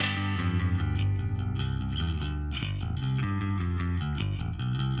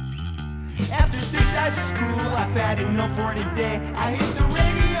sides of school, I've had enough for today. I hit the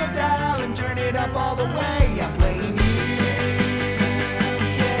radio dial and turn it up all the way. I'm playing UK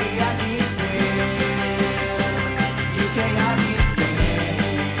hockey fan. UK hockey fan.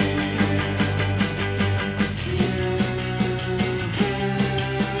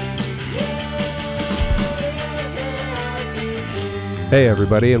 Hey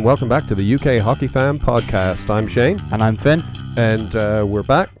everybody, and welcome back to the UK Hockey Fan Podcast. I'm Shane. And I'm Finn. And we're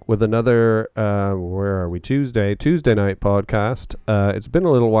back with another, where are we, Tuesday night podcast. It's been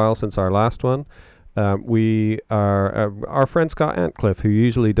a little while since our last one. We are, our friend Scott Antcliffe, who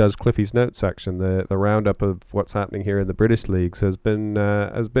usually does Cliffy's Notes section, the roundup of what's happening here in the British leagues, has been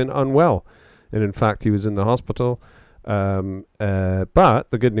unwell. And in fact, he was in the hospital. But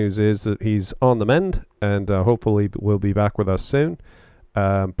the good news is that he's on the mend, and hopefully will be back with us soon.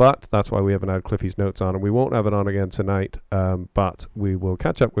 But that's why we haven't had Cliffy's Notes on, and we won't have it on again tonight. But we will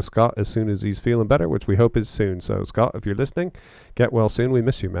catch up with Scott as soon as he's feeling better, which we hope is soon. So Scott, if you're listening, get well soon. We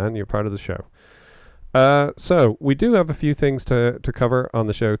miss you, man. You're part of the show. So we do have a few things to cover on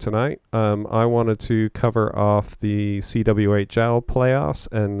the show tonight. I wanted to cover off the CWHL playoffs,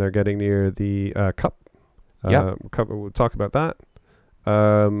 and they're getting near the Cup. We'll talk about that.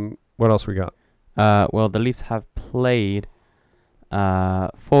 What else we got? Well, the Leafs have played 4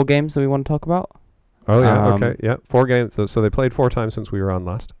 games that we want to talk about. Oh, yeah, okay, yeah. 4 games. So they played 4 times since we were on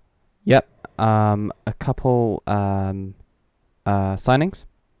last. Yep. A couple signings.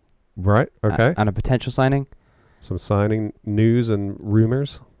 Right, okay. And a potential signing. Some signing news and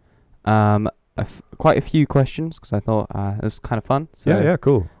rumors. Quite a few questions, because I thought it was kind of fun. So yeah,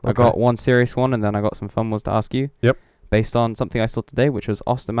 cool. I got one serious one, and then I got some fun ones to ask you. Yep. Based on something I saw today, which was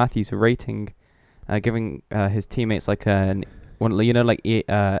Austin Matthews rating, giving his teammates like NHL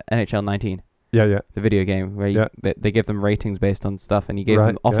 19. Yeah. The video game where they give them ratings based on stuff, and he gave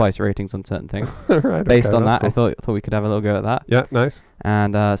them off-ice ratings on certain things. Right, based on that, cool. I thought we could have a little go at that. Yeah, nice.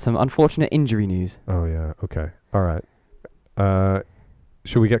 And some unfortunate injury news. Oh yeah, okay, all right.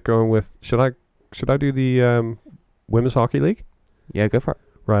 Should we get going with? Should I do the Women's Hockey League? Yeah, go for it.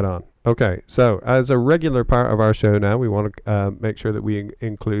 Right on. Okay, so as a regular part of our show now, we want to make sure that we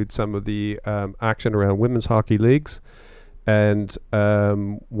include some of the action around women's hockey leagues. And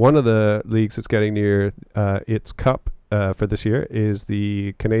one of the leagues that's getting near its cup for this year is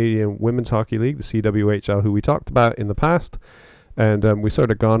the Canadian Women's Hockey League, the CWHL, who we talked about in the past. And we sort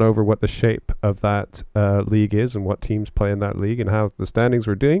of gone over what the shape of that league is and what teams play in that league and how the standings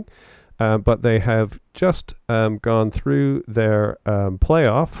were doing. But they have just gone through their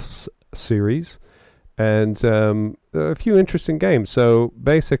playoffs series and a few interesting games. So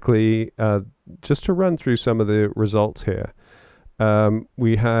basically, just to run through some of the results here,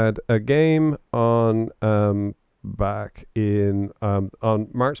 we had a game on back in on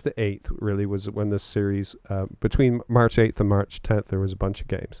March the 8th, really was when this series, between March 8th and March 10th, there was a bunch of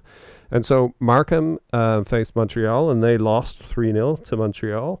games. And so Markham faced Montreal, and they lost 3-0 to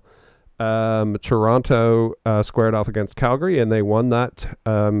Montreal. Toronto squared off against Calgary, and they won that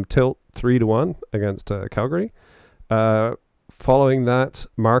tilt 3-1 against Calgary. Following that,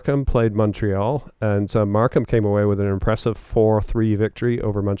 Markham played Montreal, and Markham came away with an impressive 4-3 victory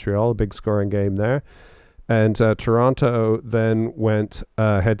over Montreal, a big scoring game there. And Toronto then went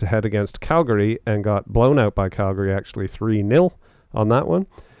head-to-head against Calgary and got blown out by Calgary, actually 3-0 on that one.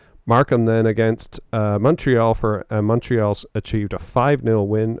 Markham then against Montreal, Montreal achieved a 5-0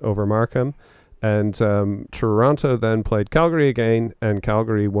 win over Markham. And Toronto then played Calgary again, and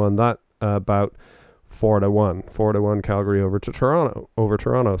Calgary won that bout 4-1. 4-1 Calgary over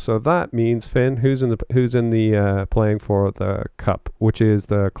Toronto. So that means, Finn, who's in the playing for the cup, which is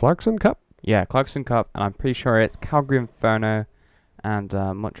the Clarkson Cup? Yeah, Clarkson Cup, and I'm pretty sure it's Calgary Inferno and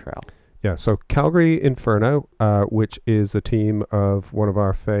Montreal. Yeah, so Calgary Inferno, which is a team of one of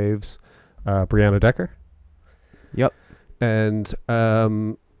our faves, Brianna Decker. Yep. And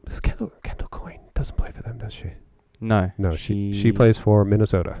Kendall Coyne doesn't play for them, does she? No. No, she plays for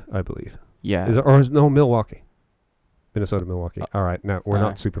Minnesota, I believe. Yeah. Milwaukee? Minnesota, Milwaukee. All right, now we're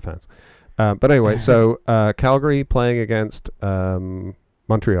not super fans. But anyway, so Calgary playing against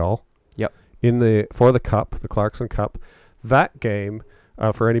Montreal. Yep. For the Cup, the Clarkson Cup. That game,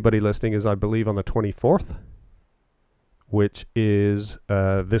 for anybody listening, is I believe on the 24th, which is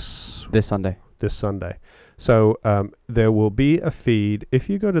this Sunday. This Sunday. So there will be a feed if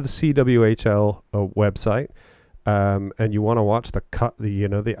you go to the CWHL website. And you want to watch the cup,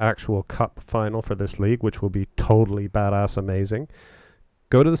 the actual cup final for this league, which will be totally badass amazing.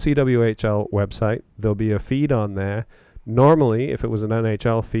 Go to the CWHL website. There'll be a feed on there Normally, if it was an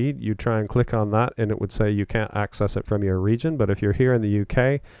NHL feed, you'd try and click on that and it would say you can't access it from your region. But if you're here in the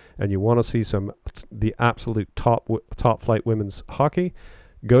UK and you want to see the absolute top flight women's hockey,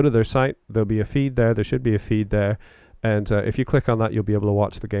 go to their site. There'll be a feed there. There should be a feed there. And if you click on that, you'll be able to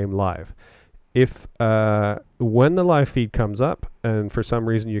watch the game live. If when the live feed comes up and for some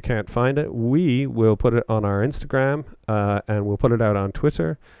reason you can't find it, we will put it on our Instagram and we'll put it out on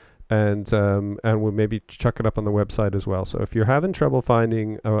Twitter. And we'll maybe chuck it up on the website as well. So if you're having trouble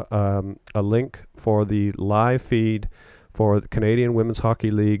finding a link for the live feed for the Canadian Women's Hockey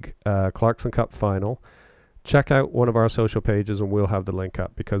League Clarkson Cup final, check out one of our social pages and we'll have the link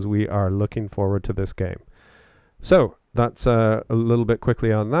up because we are looking forward to this game. So that's a little bit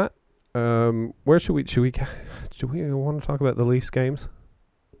quickly on that. Where should we want to talk about the Leafs games?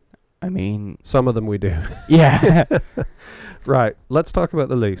 I mean, some of them we do. Yeah. Right. Let's talk about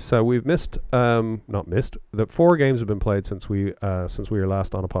the Leafs. So we've missed, the 4 games have been played since we were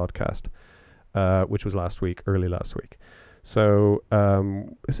last on a podcast, which was early last week. So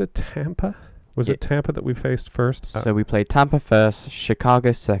is it Tampa? Was it Tampa that we faced first? So we played Tampa first,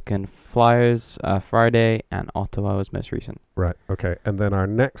 Chicago second, Flyers Friday, and Ottawa was most recent. Right. Okay. And then our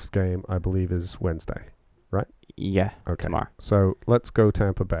next game, I believe, is Wednesday. Right? Yeah. Okay. Tomorrow. So let's go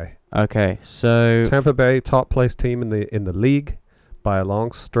Tampa Bay. Okay. So Tampa Bay, top place team in the league by a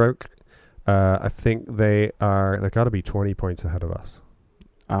long stroke. I think they got to be 20 points ahead of us.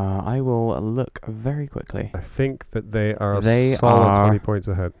 I will look very quickly. I think that they are solid 20 points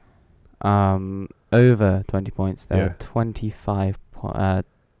ahead. Over 20 points. They're 25. I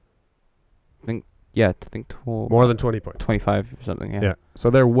think more than 20 points. 25 or something. Yeah. Yeah. So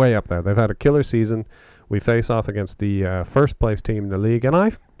they're way up there. They've had a killer season. We face off against the first place team in the league, and I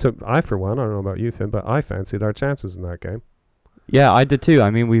for one, I don't know about you, Finn, but I fancied our chances in that game. Yeah, I did too.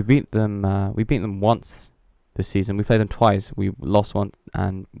 I mean, we beat them once this season. We played them twice. We lost one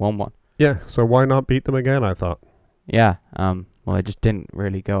and won one. Yeah. So why not beat them again? I thought. Yeah. Well, it just didn't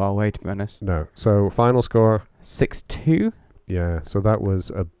really go our way, to be honest. No. So final score 6-2. Yeah. So that was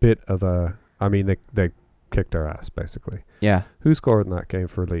a bit of a. I mean, they kicked our ass basically. Yeah. Who scored in that game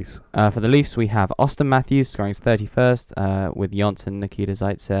for Leafs? For the Leafs, we have Austin Matthews scoring his 31st, with Janssen, Nikita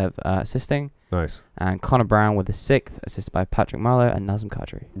Zaitsev assisting. Nice. And Connor Brown with the 6th, assisted by Patrick Marlowe and Nazem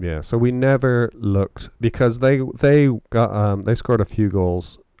Kadri. Yeah. So we never looked because they scored a few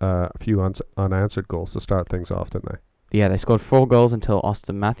goals, a few unanswered goals to start things off, didn't they? Yeah, they scored 4 goals until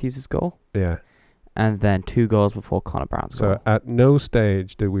Austin Matthews' goal. Yeah. And then 2 goals before Connor Brown's goal. So at no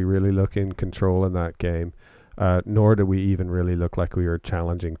stage did we really look in control in that game, nor did we even really look like we were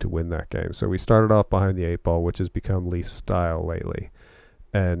challenging to win that game. So we started off behind the 8 ball, which has become Leafs style lately,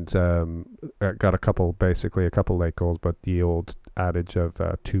 and got a couple late goals, but the old adage of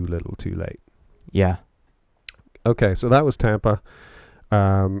too little, too late. Yeah. Okay, so that was Tampa.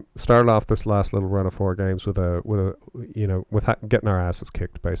 Started off this last little run of 4 games with getting our asses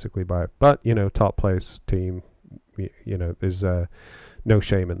kicked basically but top place team, there's no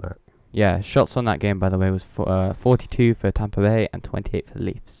shame in that. Yeah, shots on that game, by the way, was 42 for Tampa Bay and 28 for the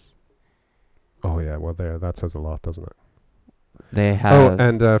Leafs. Oh yeah, well that says a lot, doesn't it? They have. Oh,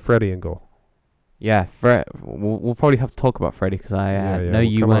 and Freddie in goal. Yeah, we'll probably have to talk about Freddie because I know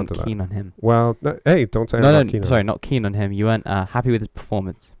you weren't keen on him. Well, hey, don't say not keen on him. You weren't happy with his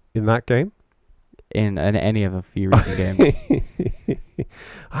performance in that game. In any of a few recent games.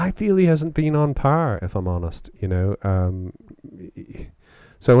 I feel he hasn't been on par, if I'm honest. Anyway,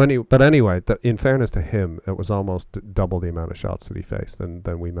 in fairness to him, it was almost double the amount of shots that he faced than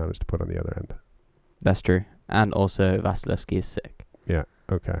we managed to put on the other end. That's true, and also Vasilevsky is sick. Yeah.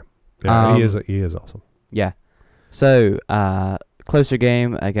 Okay. Yeah, he is awesome. Yeah. So, closer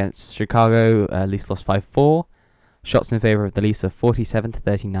game against Chicago. Leafs lost 5-4. Shots in favor of the Leafs of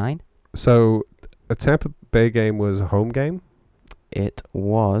 47-39. So, a Tampa Bay game was a home game? It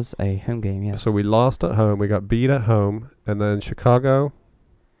was a home game, yes. So we lost at home, we got beat at home, and then Chicago.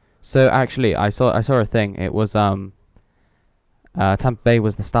 So actually, I saw a thing. It was Tampa Bay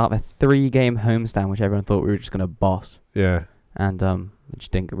was the start of a 3-game homestand, which everyone thought we were just gonna boss. Yeah. And which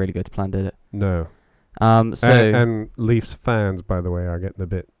didn't really go to plan, did it? No. So and Leafs fans, by the way, are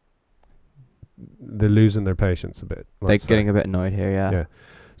getting they're losing their patience a bit. They're getting a bit annoyed here, yeah. Yeah.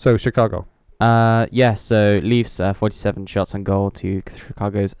 So Chicago. So Leafs 47 shots on goal to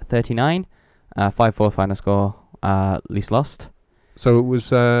Chicago's 39. 5-4 final score. Leafs lost. So it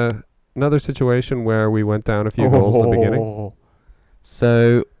was another situation where we went down a few goals in the beginning.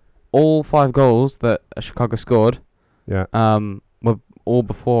 So all 5 goals that Chicago scored, were all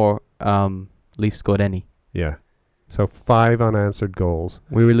before Leafs scored any. Yeah. So 5 unanswered goals.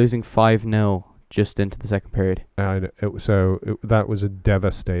 We were losing 5-0 just into the second period. And that was a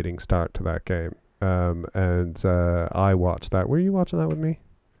devastating start to that game. And I watched that. Were you watching that with me?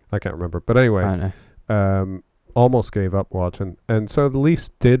 I can't remember. But anyway, I don't know. almost gave up watching. And so the Leafs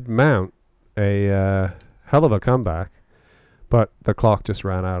did mount a hell of a comeback, but the clock just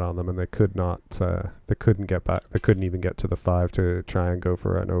ran out on them, and they could not. They couldn't get back. They couldn't even get to the 5 to try and go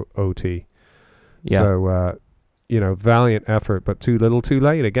for an OT. Yeah. So valiant effort, but too little, too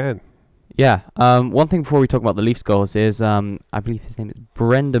late again. Yeah. One thing before we talk about the Leafs goals is I believe his name is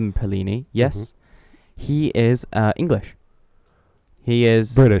Brendan Pellini. Yes. Mm-hmm. He is English. He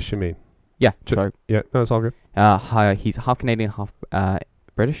is British, you mean? Yeah. Sorry. Yeah, no, it's all good. He's half Canadian, half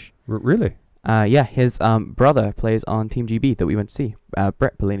British. Really? Yeah. His brother plays on Team GB that we went to see.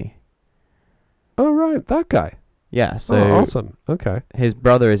 Brett Pellini. Oh, right, that guy. Yeah. So awesome. Okay. his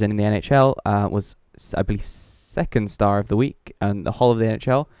brother is in the NHL. Was I believe second star of the week and the whole of the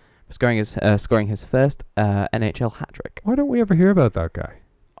NHL, scoring his first NHL hat trick. Why don't we ever hear about that guy?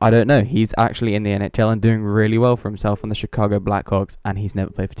 I don't know. He's actually in the NHL and doing really well for himself on the Chicago Blackhawks, and he's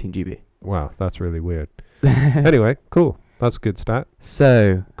never played for Team GB. Wow, that's really weird. Anyway, cool. That's a good stat.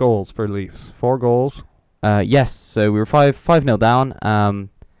 So Goals for Leafs. 4 goals. yes. So we were 5-0 down.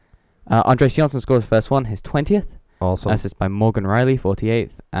 Andres Johnsson scores the first one, his 20th. Awesome. Assist by Morgan Riley,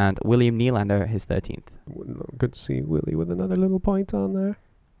 48th, and William Nylander, his 13th. Good to see Willie with another little point on there.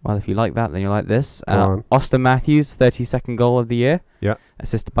 Well, if you like that, then you like this. Go on. Austin Matthews, 32nd goal of the year. Yeah.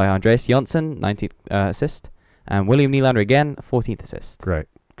 Assisted by Andres Johnsson, 19th assist. And William Nylander again, 14th assist. Great.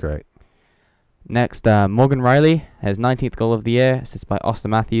 Next, Morgan Riley, his 19th goal of the year. Assisted by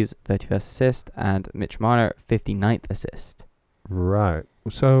Austin Matthews, 31st assist. And Mitch Marner, 59th assist. Right.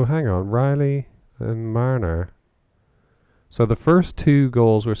 So, hang on. Riley and Marner. So, the first 2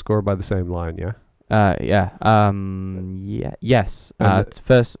 goals were scored by the same line, yeah? Yes.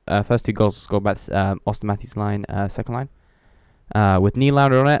 First 2 goals were scored by Austin Matthews' line, second line. With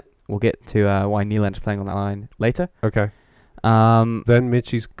Nylander on it, we'll get to why Nylander's playing on that line later. Okay. Then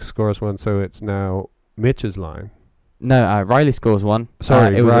Mitchie scores one, so it's now Mitch's line. No, Riley scores one.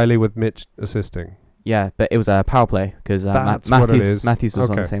 Sorry, Riley with Mitch assisting. Yeah, but it was a power play because Matthews was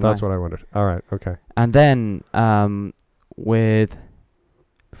on the same line. That's what I wondered. All right, okay. And then with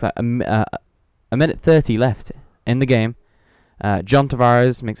a minute 30 left in the game, John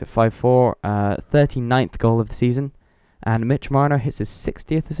Tavares makes it 5-4, 39th goal of the season, and Mitch Marner hits his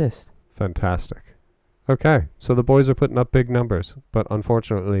 60th assist. Fantastic. Okay, so the boys are putting up big numbers, but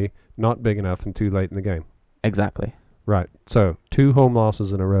unfortunately not big enough and too late in the game. Exactly. Right, so 2 home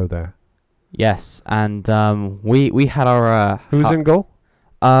losses in a row there. Yes, and we had our... Who's in goal?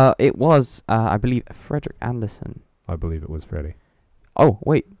 It was, I believe, Frederick Anderson. I believe it was Freddie. Oh,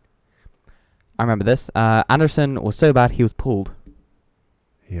 wait. I remember this. Anderson was so bad he was pulled.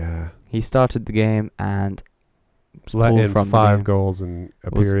 Yeah. He started the game and let in 5 goals in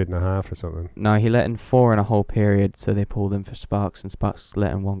a period and a half or something. No, he let in 4 in a whole period, so they pulled him for Sparks, and Sparks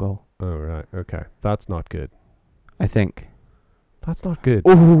let in 1 goal. Oh, right. Okay. That's not good. I think. That's not good.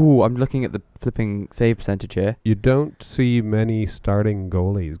 Ooh, I'm looking at the flipping save percentage here. You don't see many starting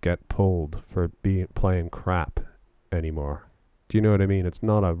goalies get pulled for playing crap anymore. Do you know what I mean? It's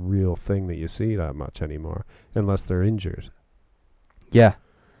not a real thing that you see that much anymore, unless they're injured. Yeah.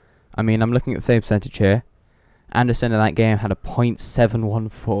 I mean, I'm looking at the save percentage here. Anderson in that game had a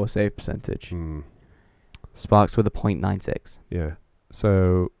 .714 save percentage. Sparks with a .96. Yeah.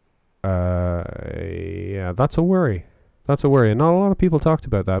 So, yeah, that's a worry. That's a worry. And not a lot of people talked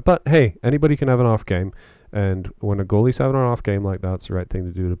about that. But, hey, anybody can have an off game. And when a goalie's having an off game like that, it's the right thing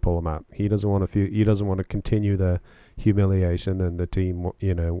to do to pull him out. He doesn't want to continue the humiliation, and the team,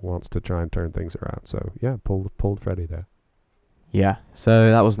 wants to try and turn things around. So, yeah, pulled Freddie there. Yeah.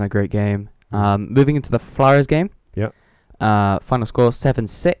 So that wasn't a great game. Moving into the Flyers game. Yeah. Final score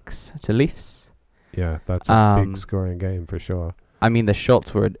 7-6 to Leafs. Yeah, that's a big scoring game for sure. I mean, the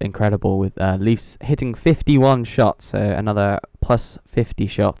shots were incredible with Leafs hitting 51 shots, so another plus 50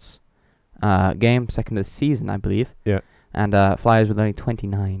 shots game, second of the season, I believe. Yeah. And Flyers with only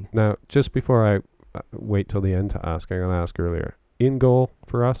 29. Now, just before I wait till the end to ask, I'm going to ask earlier. In goal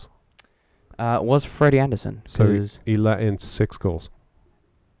for us? Was Freddie Anderson. So he let in 6 goals.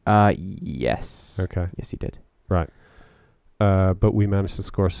 Yes. Okay. Yes, he did. Right. But we managed to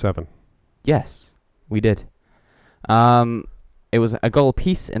score 7. Yes, we did. It was a goal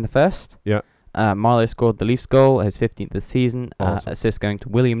apiece in the first. Yeah. Marlowe scored the Leafs goal, his 15th of the season. Awesome. Assist going to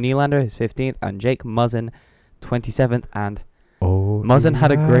William Nylander, his 15th, and Jake Muzzin, 27th. And Muzzin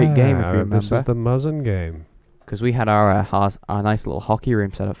had a great game, if you remember. This is the Muzzin game. Because we had our nice little hockey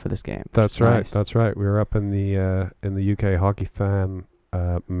room set up for this game. That's right. Nice. That's right. We were up in the UK Hockey Fan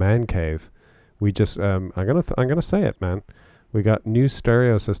man cave we just I'm gonna say it, man. We got new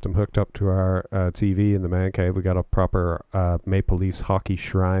stereo system hooked up to our TV in the man cave. We got a proper Maple Leafs hockey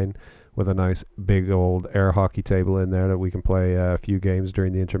shrine with a nice big old air hockey table in there that we can play a few games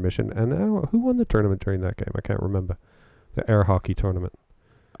during the intermission. And who won the tournament during that game? I can't remember. The air hockey tournament.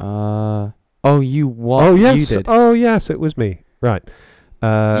 You won. Oh yes. You did. Oh yes, it was me. Right.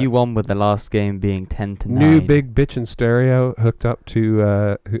 You won with the last game being 10-9. New big bitchin' stereo hooked up to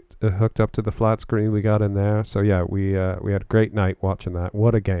the flat screen we got in there. So yeah, we had a great night watching that.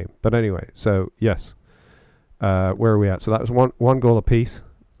 What a game! But anyway, so yes, where are we at? So that was one goal apiece.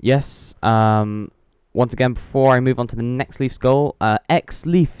 Yes. Once again, before I move on to the next Leafs goal,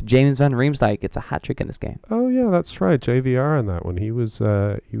 ex-Leaf James Van Riemsdyk gets a hat trick in this game. Oh yeah, that's right. JVR in that one. He was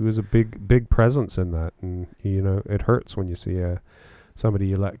a big presence in that, and it hurts when you see somebody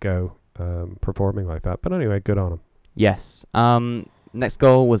you let go performing like that. But anyway, good on him. Yes. Next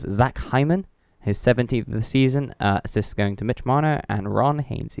goal was Zach Hyman, his 17th of the season. Assists going to Mitch Marner and Ron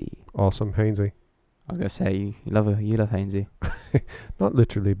Hainsey. Awesome, Hainsey. I was gonna say you love Hainsey. Not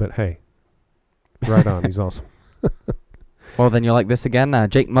literally, but hey, right on. He's awesome. Well, then you'll like this again.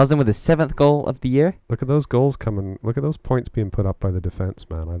 Jake Muzzin with his 7th goal of the year. Look at those goals coming. Look at those points being put up by the defense,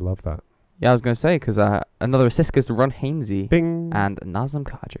 man. I love that. Yeah, I was going to say, because another assist goes to Ron Hainsey. Bing. And Nazem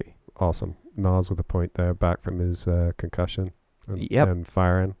Kadri. Awesome. Nas with a point there, back from his concussion and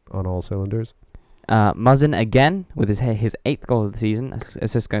firing on all cylinders. Muzzin again with his 8th goal of the season.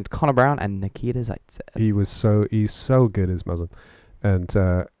 Assist going to Connor Brown and Nikita Zaitsev. He's so good as Muzzin. And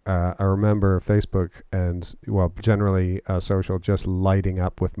I remember Facebook and, generally social just lighting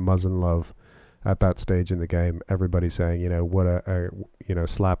up with Muzzin love at that stage in the game. Everybody saying, what a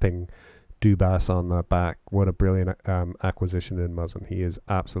slapping Dubas on the back. What a brilliant acquisition in Muzzin. He is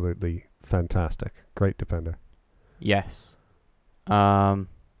absolutely fantastic. Great defender. Yes. Trying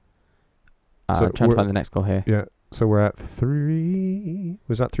to find the next goal here. Yeah. So we're at 3.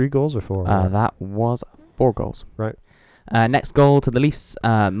 Was that 3 goals or 4? That was 4 goals. Right. Next goal to the Leafs,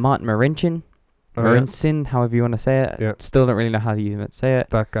 Martin Marincin. Marincin, however you want to say it. Yeah. Still don't really know how you even say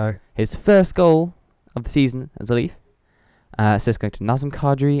it. That guy. His first goal of the season as a Leaf. Assist going to Nazem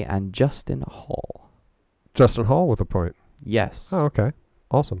Kadri and Justin Hall. Justin Hall with a point. Yes. Oh, okay.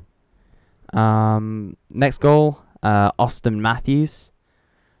 Awesome. Next goal, Austin Matthews.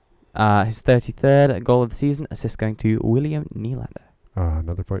 His 33rd goal of the season. Assist going to William Nylander.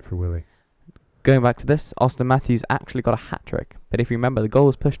 Another point for Willie. Going back to this, Austin Matthews actually got a hat trick. But if you remember, the goal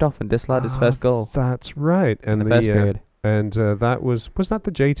was pushed off and disallowed his first goal. That's right. And in the first period. And that was that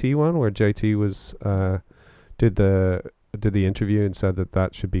the JT one where JT was did the interview and said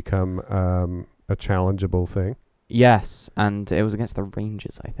that should become a challengeable thing? Yes, and it was against the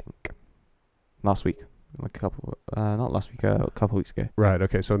Rangers, I think, last week. Like not last week, a couple weeks ago. Right.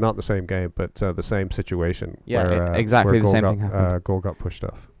 Okay. So not the same game, but the same situation. Yeah, where, exactly where the same thing happened. Goal got pushed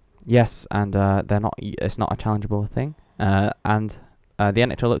off. Yes, and it's not a challengeable thing. And the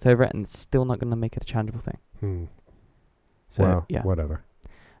NHL looked over it and it's still not going to make it a challengeable thing. So well, yeah, whatever.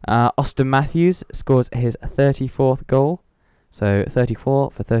 Austin Matthews scores his 34th goal, so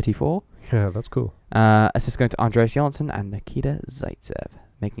 34 for 34. Yeah, that's cool. Assist going to Andreas Janssen and Nikita Zaitsev,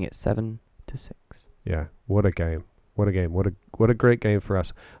 making it 7-6. Yeah, what a game. What a game. What a great game for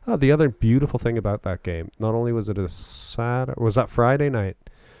us. The other beautiful thing about that game, not only was it Friday night.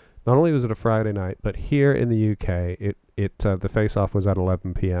 Not only was it a Friday night, but here in the UK, the face-off was at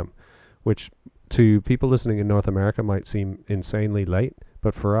 11 p.m., which to people listening in North America might seem insanely late,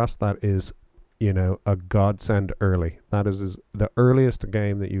 but for us that is, a godsend early. That is the earliest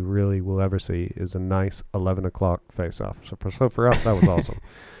game that you really will ever see is a nice 11 o'clock face-off. So for us, that was awesome.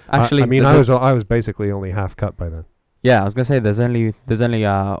 Actually, I was basically only half cut by then. Yeah, I was gonna say there's only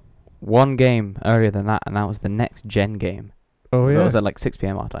one game earlier than that, and that was the next gen game. Oh yeah, that was at like 6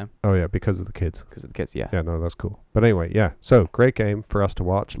 p.m. our time. Oh yeah, because of the kids. Yeah. Yeah, no, that's cool. But anyway, yeah. So great game for us to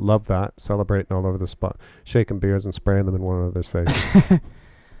watch. Love that. Celebrating all over the spot, shaking beers and spraying them in one another's faces.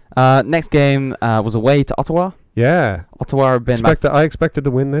 Next game was away to Ottawa. Yeah. Ottawa have been. I expected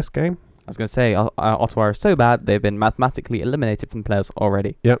to win this game. I was going to say Ottawa are so bad they've been mathematically eliminated from the playoffs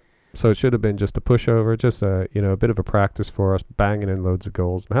already. Yep. So it should have been just a pushover, just a bit of a practice for us, banging in loads of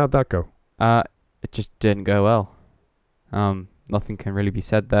goals. And how'd that go? It just didn't go well. Nothing can really be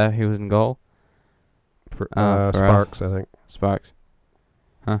said there. Who was in goal? For Sparks, I think. Sparks.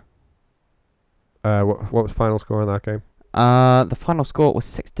 Huh? What was the final score in that game? The final score was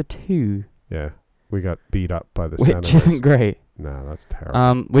 6-2. Yeah, we got beat up by the Senators. Which isn't great. No, that's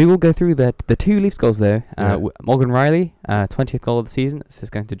terrible. We will go through the 2 Leafs goals though. Morgan Riley, 20th goal of the season. This is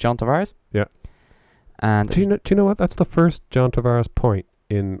going to John Tavares. Yeah. And do you know what? That's the first John Tavares point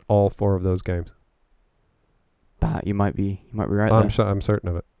in all 4 of those games. But you might be right I'm there. I'm certain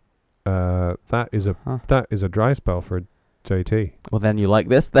of it. That is a dry spell for JT. Well, then you like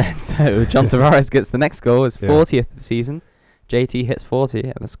this then. So John Tavares gets the next goal, his 40th of the season. JT hits 40,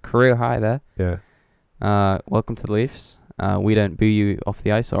 and that's career high there. Yeah. Welcome to the Leafs. We don't boo you off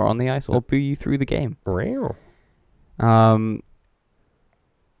the ice or on the ice, or boo you through the game.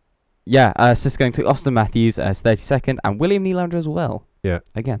 Assist going to Austin Matthews as 32nd, and William Nylander as well. Yeah.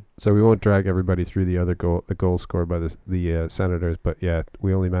 Again. So we won't drag everybody through the goals scored by the Senators, but yeah,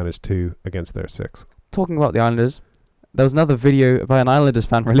 we only managed 2 against their 6. Talking about the Islanders, there was another video by an Islanders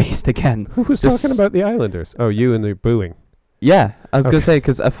fan released again. Who was talking about the Islanders? Oh, you and the booing. Yeah, I was going to say,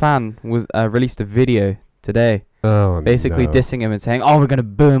 because a fan was released a video today. Basically dissing him and saying, we're going to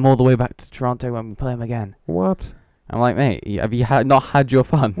boo him all the way back to Toronto when we play him again. What? I'm like, mate, have you not had your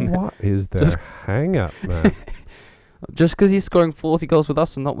fun? What is their hang-up, man? Just because he's scoring 40 goals with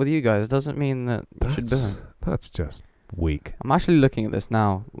us and not with you guys doesn't mean that you should boo him. That's just weak. I'm actually looking at this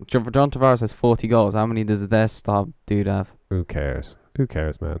now. John Tavares has 40 goals. How many does their star dude have? Who cares? Who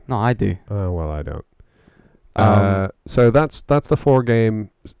cares, man? No, I do. Oh, well, I don't. So that's the 4-game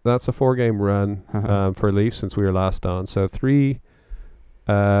run for Leafs since we were last on. So 2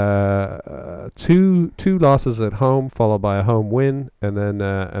 losses at home, followed by a home win, and then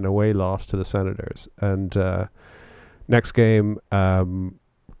an away loss to the Senators. And next game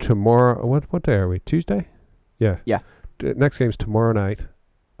tomorrow. What day are we? Tuesday? Yeah. Yeah. Next game's tomorrow night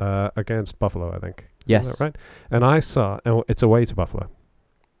against Buffalo, I think. Yes. Is that right? And I saw. It's away to Buffalo.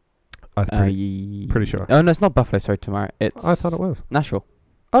 I'm pretty sure. Oh no, it's not Buffalo. Sorry, tomorrow. I thought it was Nashville.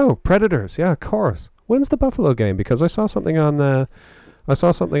 Oh, Predators. Yeah, of course. When's the Buffalo game? Because I saw something on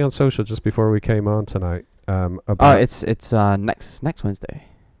social just before we came on tonight. About it's next Wednesday.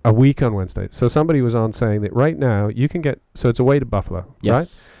 A week on Wednesday. So somebody was on saying that right now you can get. So it's away to Buffalo, yes.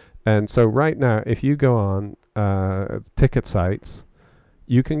 Right? And so right now, if you go on ticket sites,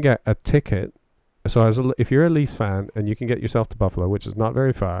 you can get a ticket. So if you're a Leafs fan and you can get yourself to Buffalo, which is not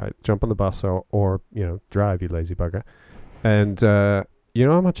very far, jump on the bus or drive, you lazy bugger. And you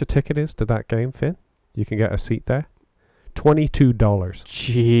know how much a ticket is to that game, Finn? You can get a seat there. $22.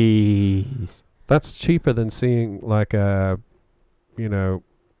 Jeez. That's cheaper than seeing like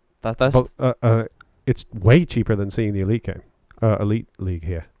it's way cheaper than seeing the elite game, elite league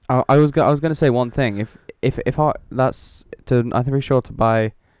here. I was gonna say one thing. If I'm pretty sure to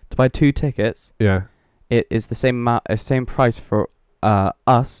buy 2 tickets. Yeah. It is the same price for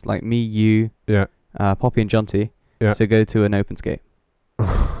us, like me, you, Poppy and Jonty, to go to an open skate.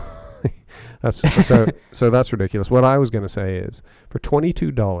 That's so that's ridiculous. What I was going to say is for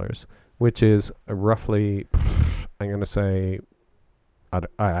 $22, which is roughly, I'm going to say, I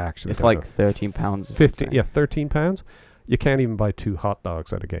actually it's like £13. 15, yeah, £13. You can't even buy 2 hot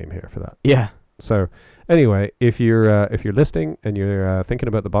dogs at a game here for that. Yeah. So anyway, if you're listening and you're thinking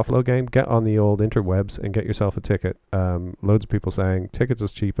about the Buffalo game, get on the old interwebs and get yourself a ticket. Loads of people saying tickets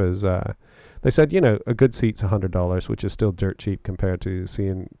as cheap as they said. A good seat's $100, which is still dirt cheap compared to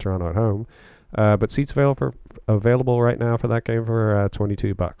seeing Toronto at home. But seats available right now for that game for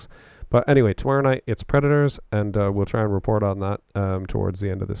 $22. But anyway, tomorrow night it's Predators, and we'll try and report on that towards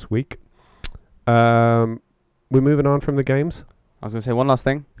the end of this week. We're moving on from the games. I was going to say one last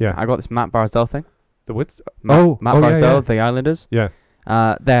thing. Yeah. I got this Matt Barzell thing. The what? Matt Barzell of the Islanders. Yeah.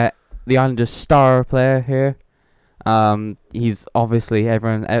 They're the Islanders' star player here. He's obviously they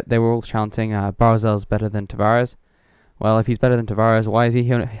were all chanting Barzell's better than Tavares. Well, if he's better than Tavares, why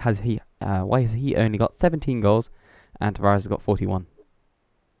has he only got 17 goals and Tavares has got 41?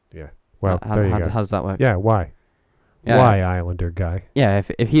 Yeah. Well, how does that work? Yeah, why? Yeah. Why, Islander guy? Yeah,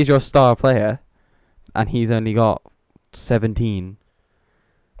 if he's your star player and he's only got 17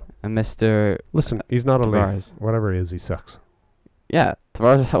 and Mr. Listen, he's not Tavares. a Leaf. Whatever it is, he sucks. Yeah,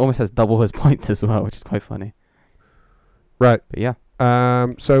 Tavares almost has double his points as well, which is quite funny. Right. But yeah.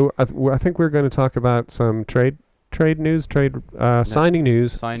 So I think we're going to talk about some trade news, signing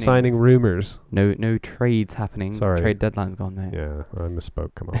news, signing rumors. No trades happening. Sorry. Trade deadline's gone, mate. Yeah, I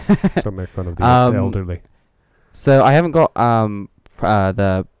misspoke. Come on. Don't make fun of the elderly. So I haven't got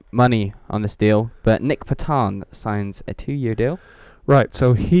the money on this deal, but Nick Patan signs a 2-year deal. Right,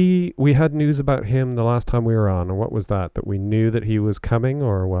 so we had news about him the last time we were on, and what was that? That we knew that he was coming,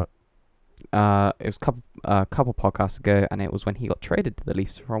 or what? It was a couple podcasts ago, and it was when he got traded to the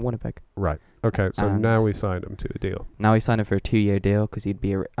Leafs from Winnipeg. Right. Okay, so and now we signed him to a deal. Now he signed him for a 2-year deal because he'd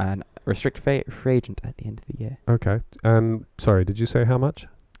be a restricted free agent at the end of the year. Okay, and sorry, did you say how much?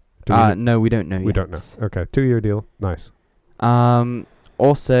 No, we don't know yet. We don't know. Okay, 2-year deal. Nice.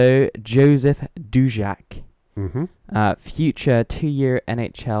 Also, Joseph Dujak Mm-hmm. Future 2-year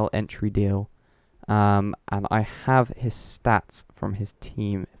NHL entry deal. And I have his stats from his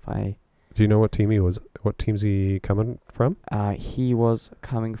team. Do you know what team he was? What team's he coming from? He was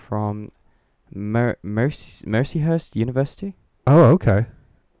coming from Mercyhurst University. Oh, okay.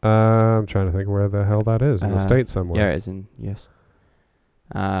 I'm trying to think where the hell that is. In the States somewhere. Yeah, it is in, yes.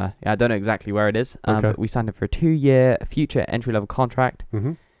 Yeah, I don't know exactly where it is. Okay. But we signed him for a 2-year future entry-level contract.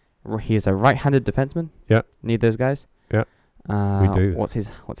 Mm-hmm. He is a right-handed defenseman. Yeah. Need those guys. Yeah. We do. What's his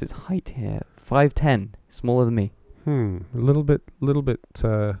height here? 5'10", smaller than me. A little bit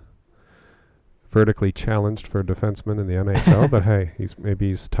vertically challenged for a defenseman in the NHL, but hey, he's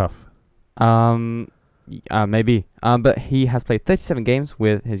tough. Maybe. But he has played 37 games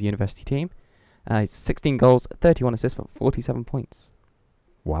with his university team. He's 16 goals, 31 assists for 47 points.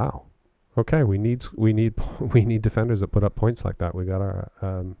 Wow. Okay, we need defenders that put up points like that. We got our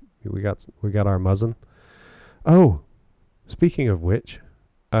our Muzzin. Oh, speaking of which,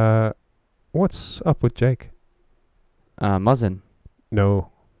 what's up with Jake? Muzzin. No,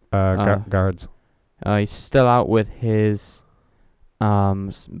 guards. He's still out with his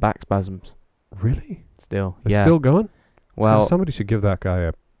back spasms. Really? Still. They're yeah. still going? Well, somebody should give that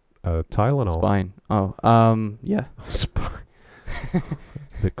guy a Tylenol. Spine. Oh, yeah. Spine.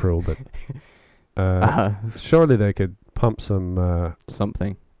 It's a bit cruel, but surely they could pump some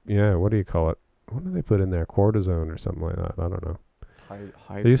something. Yeah, what do you call it? What do they put in there? Cortisone or something like that? I don't know.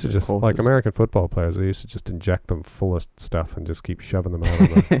 They used to just, like American football players, they used to just inject them full of stuff and just keep shoving them out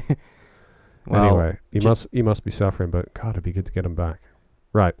of them. Well, anyway, he must be suffering, but God, it'd be good to get him back.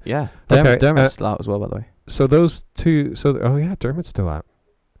 Right. Yeah. Okay, Dermot's still out as well, by the way. So those two, oh yeah, Dermot's still out.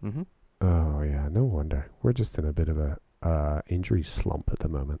 Mm-hmm. Oh yeah, no wonder. We're just in a bit of a injury slump at the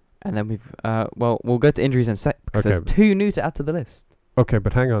moment. And then we'll go to injuries in a sec because there's 2 new to add to the list. Okay,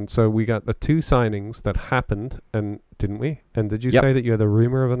 but hang on. So we got the 2 signings that happened, and didn't we? And did you say that you had a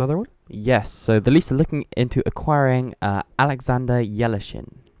rumor of another one? Yes. So the Leafs are looking into acquiring Alexander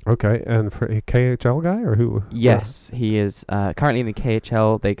Yelchin. Okay, and for a KHL guy or who? Yes, he is currently in the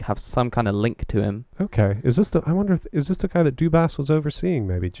KHL. They have some kind of link to him. Okay, is this the guy that Dubas was overseeing?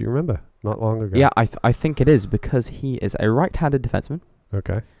 Maybe, do you remember? Not long ago. Yeah, I think it is because he is a right-handed defenseman.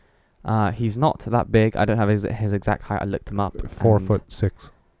 Okay. He's not that big. I don't have his exact height. I looked him up. 4'6".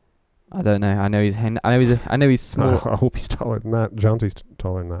 I don't know. I know he's small. I hope he's taller than that. Jonty's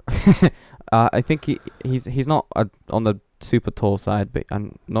taller than that. I think he's not on the super tall side, but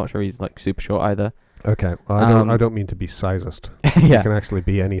I'm not sure he's like super short either. Okay, well, I don't mean to be sizist. Yeah. You can actually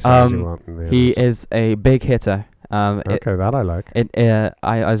be any size you want. He is a big hitter. Okay, that I like.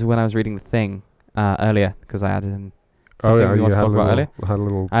 When I was reading the thing earlier, because I had him. Oh yeah, you had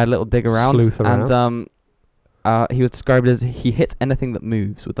a little dig around, sleuth around. And he was described as he hits anything that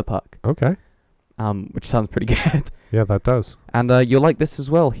moves with the puck. Okay. Which sounds pretty good. Yeah, that does. And you'll like this as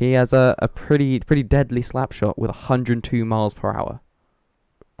well. He has a pretty deadly slap shot with 102 miles per hour.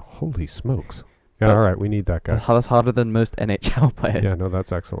 Holy smokes! Yeah, all right, we need that guy. That's harder than most NHL players. Yeah, no,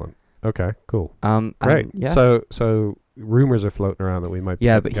 that's excellent. Okay, cool. Great. Yeah. So rumors are floating around that we might.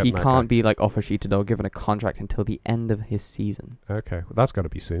 Yeah, but he can't be like offer sheeted or given a contract until the end of his season. Okay, well, that's got to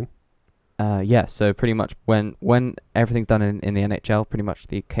be soon. Yeah. So pretty much when everything's done in the NHL, pretty much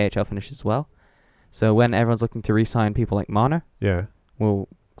the KHL finishes as well. So when everyone's looking to re-sign people like Marner, yeah, we'll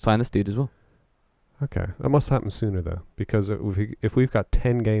sign this dude as well. Okay, that must happen sooner though, because if we've got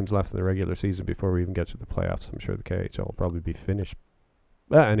 10 games left in the regular season before we even get to the playoffs, I'm sure the KHL will probably be finished.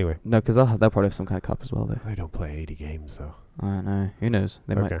 Anyway. No, because they'll probably have some kind of cup as well though. They don't play 80 games though. I don't know. Who knows?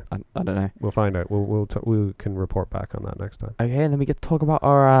 They might. I don't know. We'll find out. We can report back on that next time. Okay, and then we get to talk about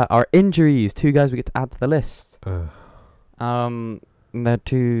our injuries. 2 guys we get to add to the list. They're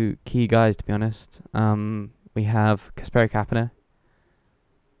 2 key guys, to be honest. We have Kasperi Kapanen.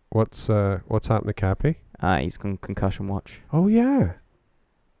 What's happened to Cappy? He's on concussion watch. Oh yeah.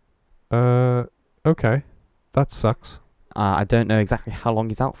 Okay, that sucks. I don't know exactly how long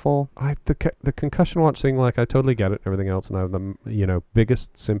he's out for. The concussion watch thing, like I totally get it and everything else, and I have the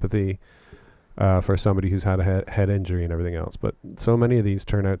biggest sympathy for somebody who's had a head injury and everything else. But so many of these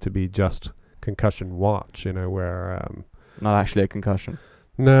turn out to be just concussion watch, where not actually a concussion.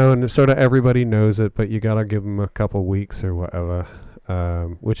 No, and sort of everybody knows it, but you gotta give them a couple weeks or whatever,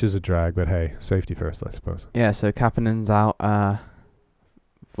 which is a drag. But hey, safety first, I suppose. Yeah, so Kapanen's out.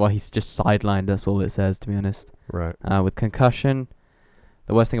 Well, he's just sidelined. That's all it says, to be honest. Right. With concussion,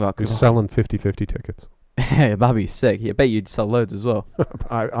 the worst thing about he's selling 50-50 tickets. Yeah, that'd be sick. I bet you'd sell loads as well.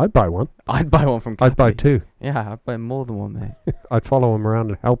 I'd buy one. I'd buy one from Cappy. I'd buy 2. Yeah, I'd buy more than one, mate. I'd follow him around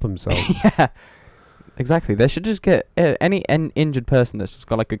and help himself. Yeah, exactly. They should just get any injured person that's just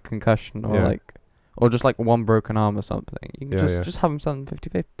got like a concussion or or just like one broken arm or something. You can Yeah, just have them selling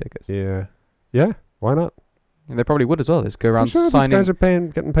 50-50 tickets. Yeah. Yeah. Why not? And they probably would as well. Just go around For sure, signing. these guys are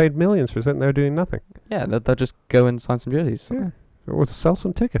getting paid millions for sitting there doing nothing. Yeah, they'll just go and sign some jerseys. Yeah. Or sell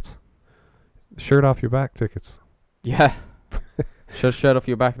some tickets. Shirt off your back tickets. Yeah. Shirt off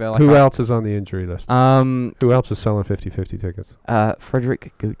your back there. Like Who else is on the injury list? Who else is selling 50-50 tickets?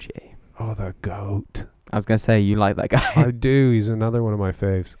 Frederick Gauthier. Oh, the GOAT. I was gonna say you like that guy. I do. He's another one of my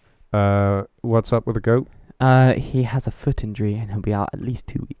faves. What's up with the GOAT? He has a foot injury and he'll be out at least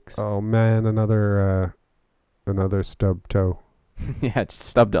 2 weeks. Oh man, another stub toe. Yeah, just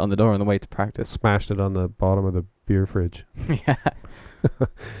stubbed it on the door on the way to practice. Smashed it on the bottom of the beer fridge. Yeah.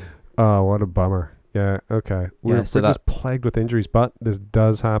 Oh, what a bummer. Yeah, okay. We're just plagued with injuries, but this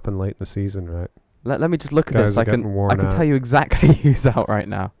does happen late in the season, right? Let me just look at Guys this. are I getting can worn out. tell you exactly who's out right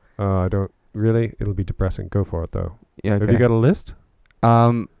now. I don't really. It'll be depressing. Go for it though. Yeah. Okay. Have you got a list?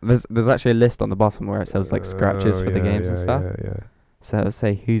 There's actually a list on the bottom where it says like scratches for the games and stuff. Yeah. So it'll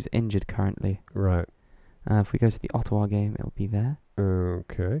say who's injured currently. Right. If we go to the Ottawa game, it'll be there.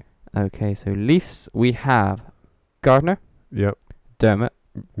 Okay. Okay, so Leafs, we have Gardner, Yep. Dermott,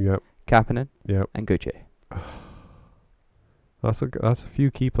 Yep. Kapanen, Yep. and Gauthier. That's a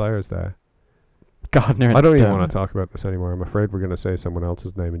few key players there. Gardner and I don't even Dermott. want to talk about this anymore. I'm afraid we're going to say someone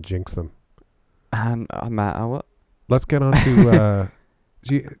else's name and jinx them. And Matt, what? Let's get on to...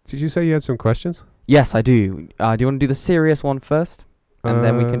 did you say you had some questions? Yes, I do. Do you want to do the serious one first? And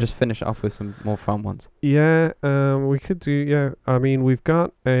then we can just finish it off with some more fun ones. Yeah, we could do... Yeah, I mean, we've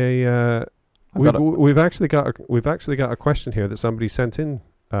got a... We've actually got a question here that somebody sent in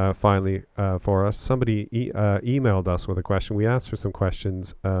finally for us. Somebody emailed us with a question. We asked for some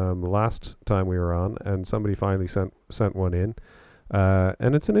questions last time we were on, and somebody finally sent one in.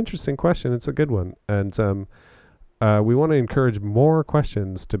 And it's an interesting question. It's a good one, and we want to encourage more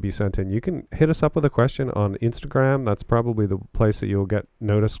questions to be sent in. You can hit us up with a question on Instagram. That's probably the place that you'll get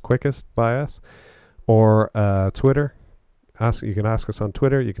noticed quickest by us, or Twitter. You can ask us on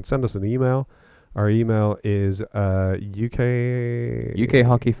Twitter. You can send us an email. Our email is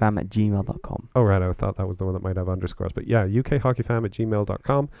ukhockeyfam@gmail.com. Oh, right. I thought that was the one that might have underscores. But yeah,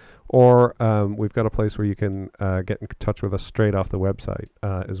 ukhockeyfam@gmail.com. Or we've got a place where you can get in touch with us straight off the website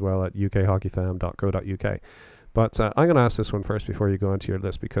as well at ukhockeyfam.co.uk. But I'm going to ask this one first before you go into your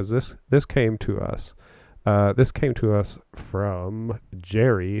list, because this came to us. This came to us from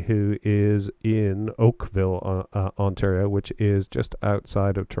Jerry, who is in Oakville, Ontario, which is just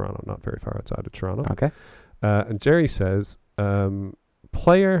outside of Toronto, not very far outside of Toronto. Okay. And Jerry says,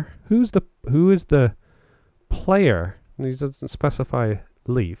 player, who is the player? And he doesn't specify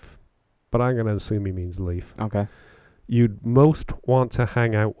Leaf, but I'm going to assume he means Leaf. Okay. You'd most want to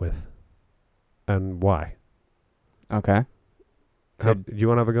hang out with, and why? Okay. Do you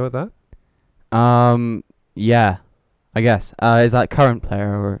want to have a go at that? Yeah, I guess. Is that current player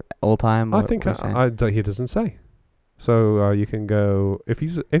or all time? I think he doesn't say. So you can go if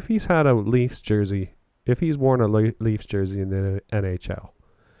he's had a Leafs jersey, if he's worn a Leafs jersey in the NHL.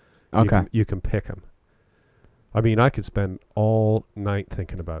 Okay. You can pick him. I mean, I could spend all night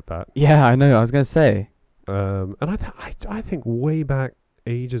thinking about that. Yeah, I know. I was gonna say. And I think way back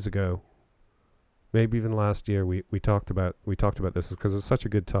ages ago, maybe even last year, we talked about this because it's such a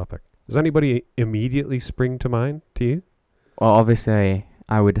good topic. Does anybody immediately spring to mind to you? Well, obviously,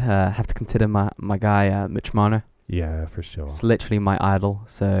 I would have to consider my guy Mitch Marner. Yeah, for sure. It's literally my idol.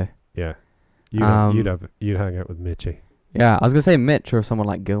 So yeah, you'd hang out with Mitchie. Yeah, I was gonna say Mitch or someone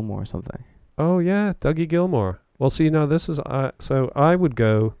like Gilmore or something. Oh yeah, Dougie Gilmore. Well, see, now this is so I would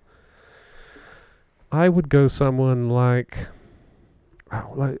go someone like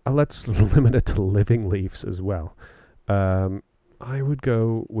let's limit it to living Leafs as well. I would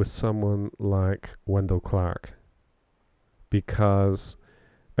go with someone like Wendell Clark, because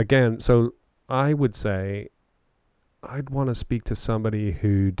again, so I would say I'd want to speak to somebody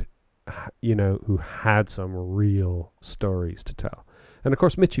who had some real stories to tell. And of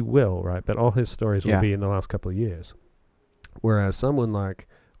course Mitchie will, right? But all his stories will be in the last couple of years. Whereas someone like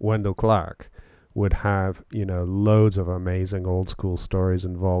Wendell Clark would have, loads of amazing old school stories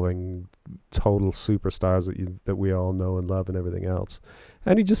involving total superstars that we all know and love and everything else.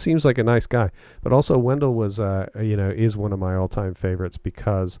 And he just seems like a nice guy. But also Wendell was, is one of my all-time favorites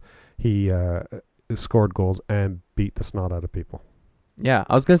because he scored goals and beat the snot out of people. Yeah,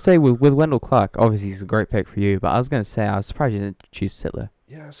 I was going to say with Wendell Clark, obviously he's a great pick for you, but I was going to say I was surprised you didn't choose Sittler.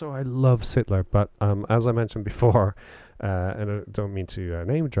 Yeah, so I love Sittler, but as I mentioned before, and I don't mean to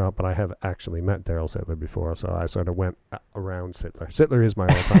name drop, but I have actually met Daryl Sittler before, so I sort of went around Sittler. Sittler is my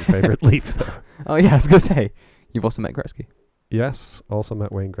all-time favorite Leaf, though. Oh yeah, I was going to say, you've also met Gretzky. Yes, also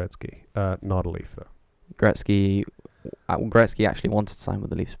met Wayne Gretzky. Not a Leaf, though. Gretzky actually wanted to sign with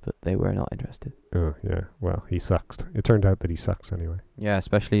the Leafs, but they were not interested. Oh, yeah. Well, he sucks. It turned out that he sucks anyway. Yeah,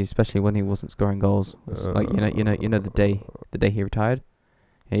 especially when he wasn't scoring goals. It's like the day he retired,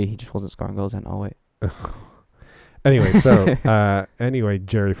 he just wasn't scoring goals. And wait. Anyway, so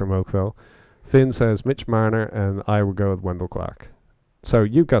Jerry from Oakville, Finn says Mitch Marner, and I would go with Wendell Clark. So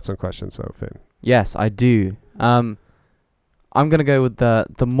you've got some questions, though, Finn. Yes, I do. I'm gonna go with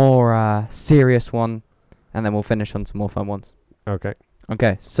the more serious one, and then we'll finish on some more fun ones. Okay.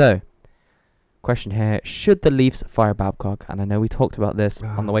 Okay, so question here: should the Leafs fire Babcock? And I know we talked about this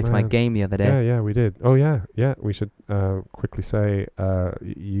on the way to my game the other day. Yeah, we did. Oh, yeah. We should quickly say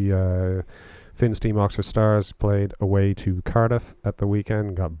Finn's team, Oxford Stars, played away to Cardiff at the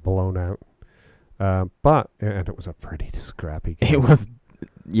weekend, got blown out. And it was a pretty scrappy game. It was,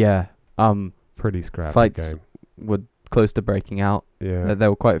 pretty scrappy fights game. Were close to breaking out. Yeah.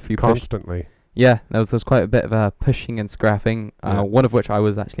 There were quite a few Constantly. Yeah, there was quite a bit of pushing and scrapping, one of which I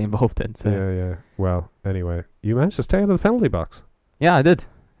was actually involved in. So. Yeah. Well, anyway, you managed to stay out of the penalty box. Yeah, I did.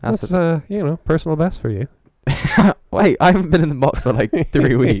 That's personal best for you. Wait, I haven't been in the box for like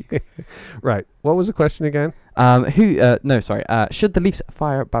 3 weeks. Right. What was the question again? Should the Leafs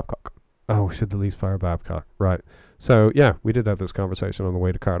fire Babcock? Oh, should the Leafs fire Babcock? Right. So, yeah, we did have this conversation on the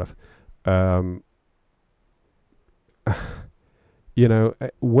way to Cardiff.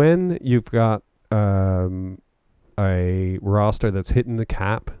 When you've got a roster that's hitting the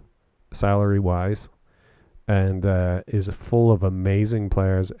cap salary-wise and is full of amazing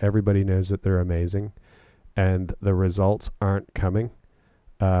players, everybody knows that they're amazing, and the results aren't coming,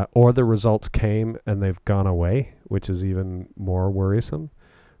 or the results came and they've gone away, which is even more worrisome.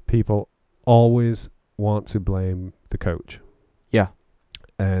 People always want to blame the coach. Yeah.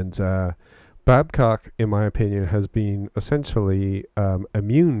 And Babcock, in my opinion, has been essentially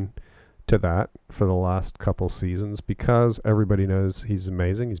immune to that for the last couple seasons because everybody knows he's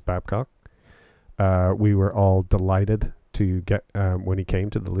amazing. He's Babcock. We were all delighted to get when he came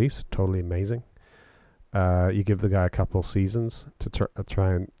to the Leafs. Totally amazing. You give the guy a couple seasons to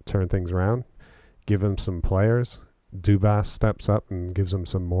try and turn things around. Give him some players. Dubas steps up and gives him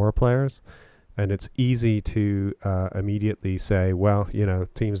some more players. And it's easy to immediately say, well,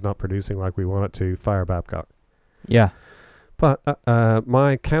 team's not producing like we want it to, fire Babcock. Yeah. But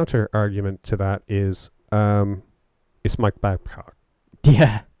my counter argument to that is it's Mike Babcock.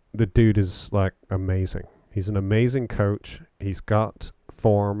 Yeah. The dude is amazing. He's an amazing coach. He's got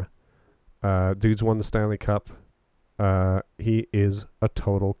form. Dude's won the Stanley Cup. He is a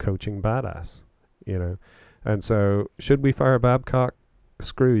total coaching badass, And so should we fire Babcock?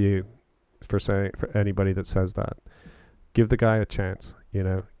 Screw you. For anybody that says that, give the guy a chance.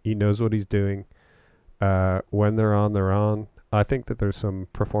 He knows what he's doing. When they're on, they're on. I think that there's some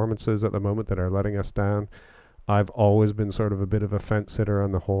performances at the moment that are letting us down. I've always been sort of a bit of a fence sitter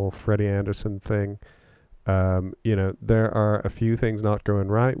on the whole Freddie Anderson thing. There are a few things not going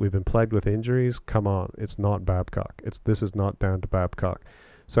right. We've been plagued with injuries. Come on, it's not Babcock. This is not down to Babcock.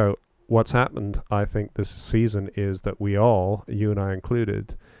 So what's happened, I think, this season is that we all, you and I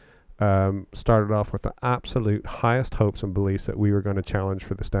included, started off with the absolute highest hopes and beliefs that we were going to challenge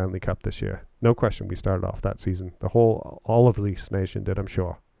for the Stanley Cup this year. No question, we started off that season. All of Leafs Nation did, I'm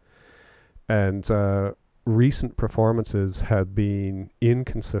sure. And recent performances have been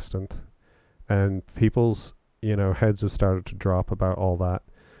inconsistent, and people's heads have started to drop about all that.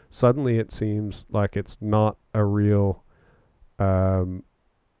 Suddenly, it seems like it's not a real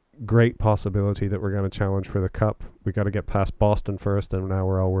great possibility that we're going to challenge for the cup. We got to get past Boston first, and now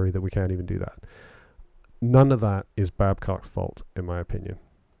we're all worried that we can't even do that. None of that is Babcock's fault, in my opinion.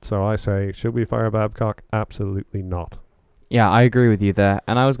 So I say, should we fire Babcock? Absolutely not. Yeah, I agree with you there.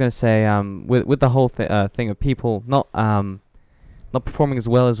 And I was going to say, with the whole thing of people not performing as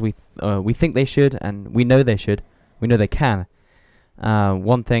well as we think they should, and we know they should, we know they can.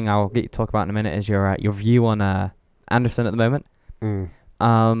 One thing I'll get you to talk about in a minute is your view on Anderson at the moment.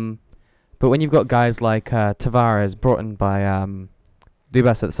 But when you've got guys like Tavares brought in by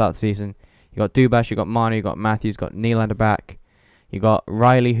Dubas at the start of the season, you got Dubas, you got Marner, you got Matthews, you got Nylander back, you got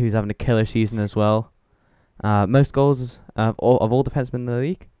Riley, who's having a killer season as well. Most goals of all defensemen in the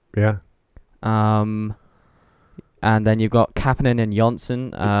league. Yeah. And then you've got Kapanen and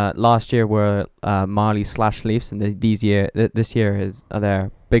Johnson. Last year were Marley/Leafs, and this year are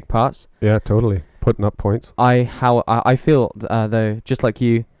their big parts. Yeah, totally. Putting up points. I feel though, just like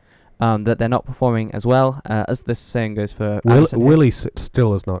you, that they're not performing as well as this saying goes for. Willie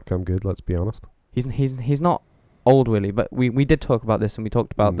still has not come good. Let's be honest. He's not old Willie, but we did talk about this, and we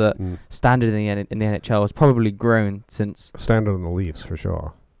talked about the standard in the NHL has probably grown since standard on the Leafs for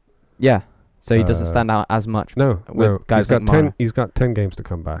sure. Yeah, so he doesn't stand out as much. No, guys like Mara. He's got 10 games to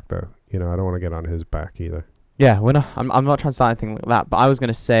come back though. You know, I don't want to get on his back either. Yeah, I'm not trying to start anything like that, but I was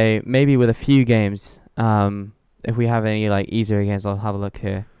gonna say maybe with a few games, if we have any like easier games, I'll have a look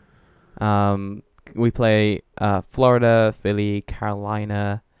here. We play Florida, Philly,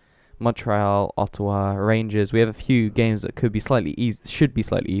 Carolina, Montreal, Ottawa, Rangers. We have a few games that could be should be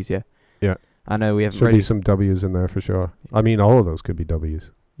slightly easier. Yeah. I know we have should be some W's in there for sure. I mean, all of those could be W's.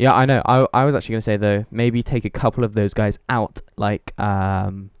 Yeah, I know. I was actually going to say, though, maybe take a couple of those guys out, like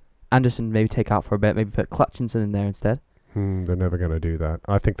Anderson maybe take out for a bit, maybe put Clutchinson in there instead. They're never going to do that.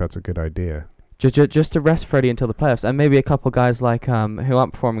 I think that's a good idea. Just to rest Freddie until the playoffs, and maybe a couple guys like who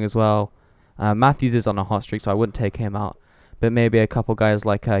aren't performing as well. Matthews is on a hot streak, so I wouldn't take him out. But maybe a couple guys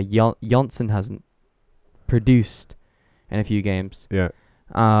like Janssen hasn't produced in a few games. Yeah.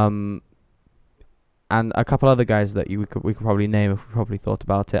 And a couple other guys that we could probably name if we probably thought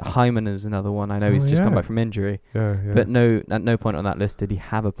about it. Hyman is another one. I know he's just come back from injury. Yeah. But at no point on that list did he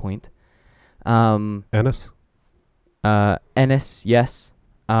have a point. Ennis? Ennis, yes.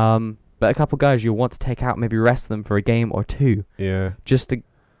 But a couple guys you'll want to take out, maybe rest them for a game or two. Yeah. Just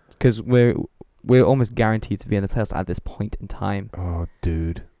because we're almost guaranteed to be in the playoffs at this point in time. Oh,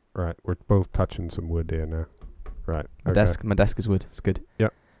 dude. Right, we're both touching some wood here now. Right. My desk is wood. It's good. Yeah.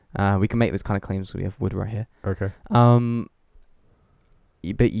 We can make those kind of claims. We have wood right here. Okay.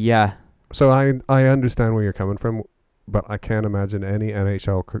 But yeah. So I understand where you're coming from, but I can't imagine any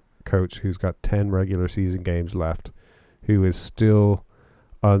NHL coach who's got 10 regular season games left who is still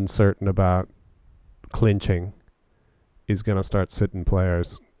uncertain about clinching is going to start sitting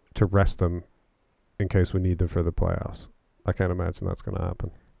players to rest them in case we need them for the playoffs. I can't imagine that's going to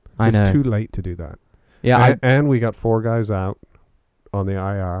happen. It's too late to do that. Yeah. And we got 4 guys out on the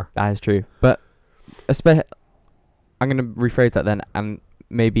IR. That is true. But I'm going to rephrase that then, and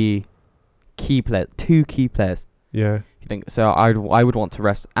maybe 2 key players. Yeah. You think so? I would want to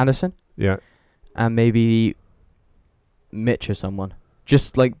rest Anderson. Yeah. And maybe Mitch or someone.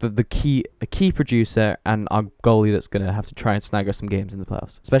 Just like a key producer and our goalie that's going to have to try and snag us some games in the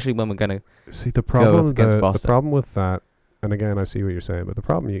playoffs, especially when we're going to see the problem. Against Boston. The problem with that, and again, I see what you're saying, but the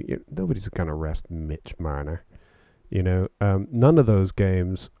problem, nobody's going to rest Mitch Marner. You know, none of those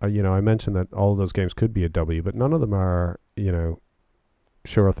games. I mentioned that all of those games could be a W, but none of them are,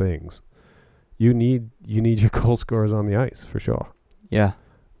 sure things. You need your goal scorers on the ice for sure. Yeah.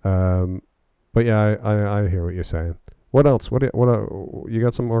 But yeah, I hear what you're saying. What else? You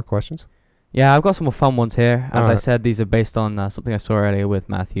got some more questions? Yeah, I've got some more fun ones here. As I Alright. said, these are based on something I saw earlier with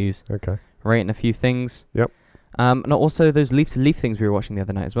Matthews. Okay. Rating a few things. Yep. And also those leaf to leaf things we were watching the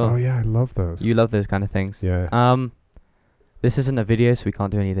other night as well. Oh yeah, I love those. You love those kind of things. Yeah. This isn't a video, so we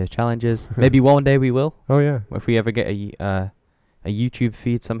can't do any of those challenges. Maybe one day we will. Oh yeah. If we ever get a YouTube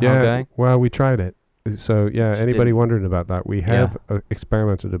feed somehow going. Well, we tried it. So yeah, Just anybody didn't- wondering about that, we have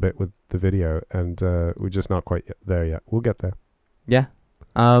experimented a bit with the video, and we're just not quite there yet. We'll get there. Yeah.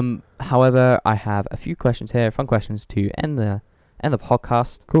 However, I have a few questions here, fun questions to end the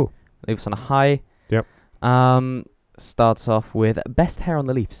podcast. Cool. Leave us on a high. Yep. Starts off with best hair on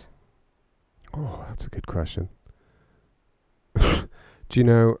the Leafs. Oh, that's a good question. Do you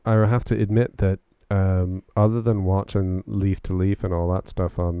know, I have to admit that other than watching Leaf to Leaf and all that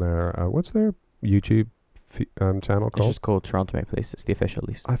stuff on there, what's their YouTube channel It's called? just called Toronto Maple Leafs. It's the official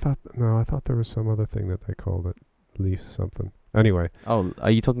Leafs. I thought there was some other thing that they called it, Leafs something. Anyway. Oh,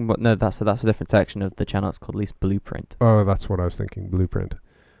 are you talking about? No, that's a different section of the channel. It's called Leafs Blueprint. Oh, that's what I was thinking, Blueprint.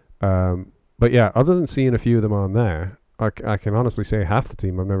 But yeah, other than seeing a few of them on there, I can honestly say half the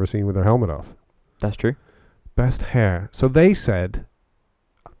team I've never seen with their helmet off. That's true. Best hair. So they said,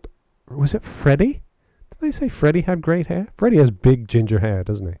 was it Freddie? Did they say Freddie had great hair? Freddie has big ginger hair,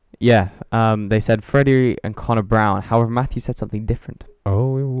 doesn't he? Yeah. They said Freddie and Connor Brown. However, Matthew said something different.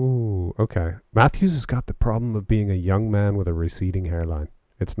 Oh, okay. Matthews has got the problem of being a young man with a receding hairline.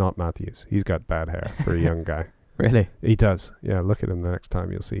 It's not Matthews. He's got bad hair for a young guy. Really? He does. Yeah, look at him the next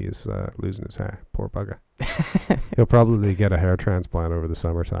time. You'll see he's losing his hair. Poor bugger. He'll probably get a hair transplant over the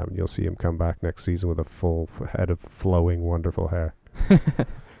summertime, and you'll see him come back next season with a full head of flowing, wonderful hair.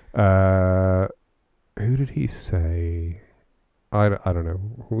 Who did he say? I don't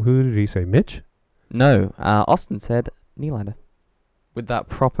know. Who did he say? Mitch? No. Austin said Nylander. With that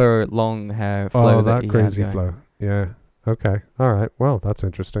proper long hair flow. Oh, that he crazy has going. flow. Yeah. Okay. All right. Well, that's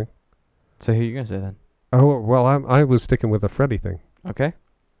interesting. So who are you going to say then? Oh, well, I was sticking with the Freddie thing. Okay.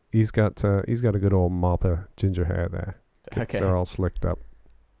 He's got a good old mop of ginger hair there. Okay. They're all slicked up.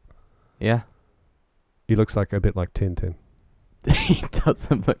 Yeah. He looks like a bit like Tintin. He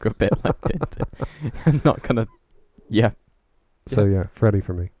doesn't look a bit like Tintin. I'm not gonna. Yeah. So yeah, Freddie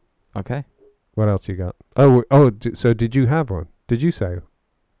for me. Okay. What else you got? So did you have one? Did you say?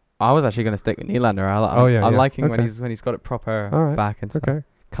 I was actually gonna stick with Nylander. I'm liking when he's got it proper back and stuff. Okay.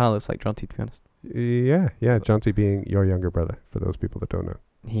 Kind of looks like Jonty, to be honest. Yeah. Jonty being your younger brother, for those people that don't know.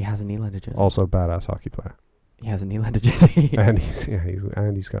 He has a Nylander jersey. Also, badass hockey player. He has a Nylander jersey. And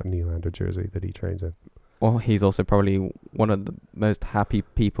he's got a Nylander jersey that he trains in. Well, he's also probably one of the most happy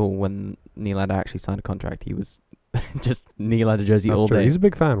people when Nylander actually signed a contract. He was just Nylander jersey That's all true. day. He's a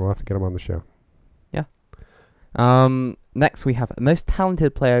big fan. We'll have to get him on the show. Yeah. Next we have the most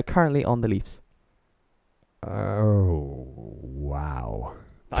talented player currently on the Leafs. Oh, wow.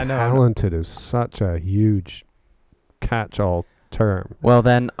 I know. Talented is such a huge catch-all term. Well,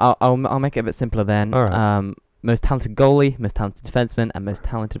 then I'll make it a bit simpler then. All right. Most talented goalie, most talented defenseman, and most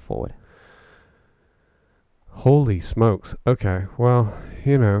talented forward. Holy smokes. Okay. Well,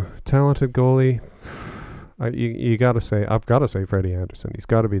 talented goalie. I've got to say Freddie Anderson. He's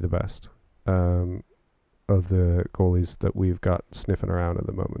got to be the best of the goalies that we've got sniffing around at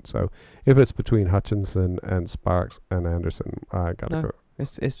the moment. So if it's between Hutchinson and Sparks and Anderson, I got to go.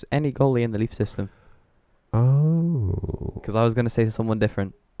 It's any goalie in the Leaf system. Oh. Because I was going to say someone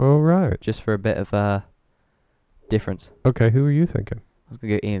different. Oh, right. Just for a bit of difference. Okay, who are you thinking? I was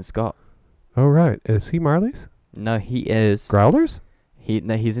going to go Ian Scott. Oh, right. Is he Marlies? No, he is... Growlers?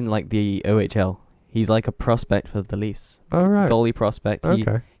 He's in like the OHL. He's like a prospect for the Leafs. Oh, right. Goalie prospect.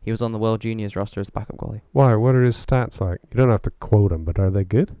 Okay. He was on the World Juniors roster as backup goalie. Why? What are his stats like? You don't have to quote him, but are they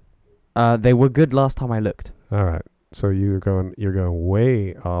good? They were good last time I looked. All right. So you're going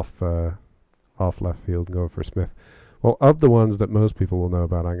way off left field and going for Smith. Well, of the ones that most people will know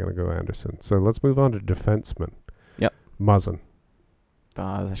about, I'm going to go Anderson. So let's move on to defenseman. Yep. Muzzin.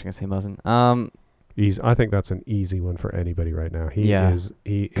 I was actually going to say Muzzin. I think that's an easy one for anybody right now. He is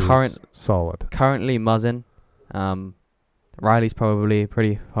solid. Currently Muzzin. Riley's probably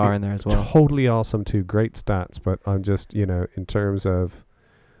pretty far in there as well. Totally awesome too. Great stats, but I'm just, in terms of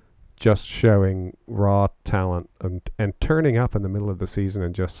just showing raw talent and turning up in the middle of the season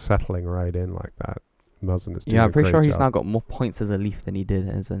and just settling right in like that. Muzzin is doing I'm pretty sure he's job. now got more points as a Leaf than he did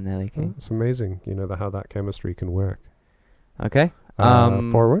as an LA King. It's amazing, how that chemistry can work. Okay.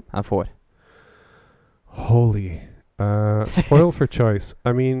 Forward? Forward. Holy. Spoiled for choice.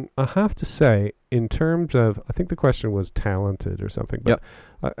 I mean, I have to say, in terms of, I think the question was talented or something. But,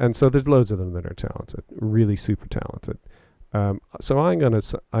 and so there's loads of them that are talented, really super talented. So I'm gonna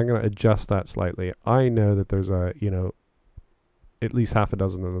adjust that slightly. I know that there's at least half a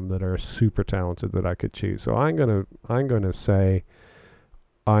dozen of them that are super talented that I could choose. So I'm gonna say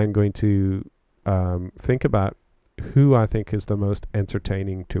I'm going to think about who I think is the most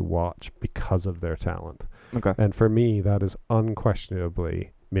entertaining to watch because of their talent. Okay. And for me, that is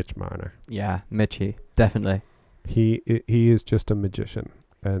unquestionably Mitch Marner. Yeah, Mitchie, definitely. He is just a magician.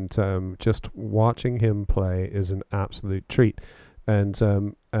 And just watching him play is an absolute treat. And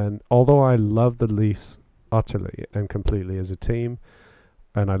although I love the Leafs utterly and completely as a team,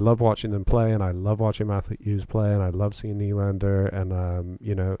 and I love watching them play, and I love watching Matthew Hughes play, and I love seeing Nylander, and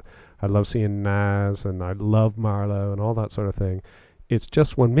I love seeing Naz, and I love Marlowe, and all that sort of thing. It's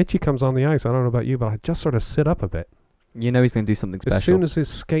just when Mitchie comes on the ice, I don't know about you, but I just sort of sit up a bit. He's going to do something special. As soon as his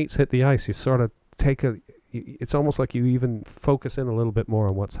skates hit the ice, you sort of it's almost like you even focus in a little bit more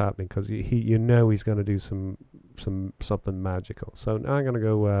on what's happening because he's going to do something magical. So now I'm going to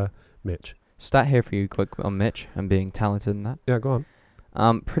go Mitch. Stat here for you quick on Mitch and being talented in that. Yeah, go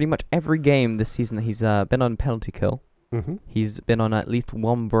on. Pretty much every game this season that he's been on penalty kill, he's been on at least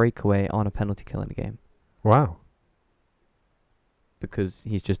one breakaway on a penalty kill in a game. Wow. Because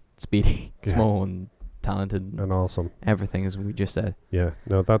he's just speedy, small, and talented. And awesome. Everything, as we just said. Yeah,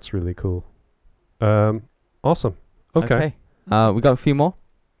 no, that's really cool. Awesome. Okay. We got a few more.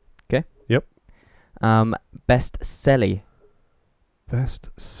 Okay. Yep. Best Selly.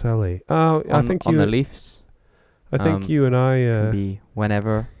 Best Selly. I think on the Leafs. I think you and I can be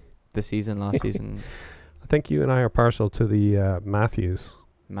whenever this season, last season. I think you and I are partial to the Matthews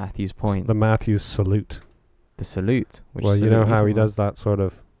point. The Matthews salute. The salute. Well, you know how he does that sort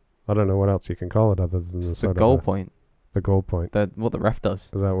of. I don't know what else you can call it other than the goal point. The goal point. What the ref does.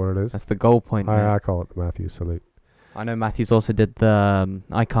 Is that what it is? That's the goal point. I call it the Matthews salute. I know Matthews also did the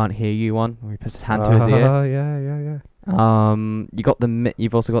I can't hear you one where he puts his hand to his ear. Oh yeah.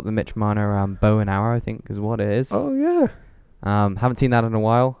 You've also got the Mitch Marner bow and arrow, I think is what it is. Oh yeah. Haven't seen that in a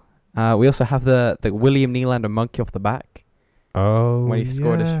while. We also have the William Nylander monkey off the back. Oh. When he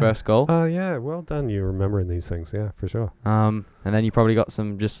scored his first goal. Oh yeah, well done. You remembering these things, yeah, for sure. And then you probably got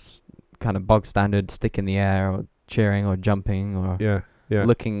some just kind of bog standard stick in the air or cheering or jumping or Yeah.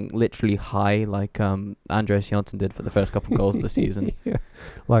 looking literally high like Andreas Janssen did for the first couple goals of the season. Yeah.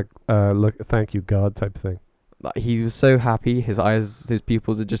 Like, look, thank you, God type of thing. Like, he was so happy. His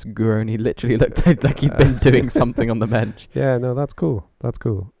pupils had just grown. He literally looked like he'd been doing something on the bench. Yeah, no, that's cool. That's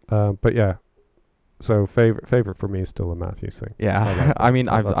cool. But yeah, so favorite for me is still a Matthews thing. Yeah, I like I mean,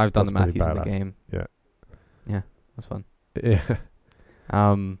 that. I've done That's the pretty Matthews in the badass. game. Yeah. Yeah, that's fun. Yeah.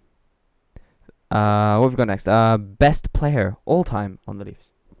 What have we got next? Best player all time on the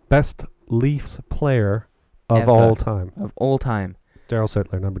Leafs. Best Leafs player of Ever. all time. Of all time. Daryl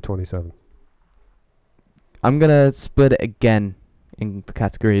Sittler, number 27. I'm gonna split it again in the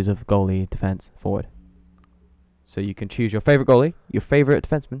categories of goalie, defense, forward. So you can choose your favorite goalie, your favorite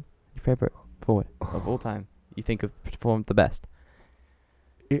defenseman, your favorite forward of all time. You think have performed the best.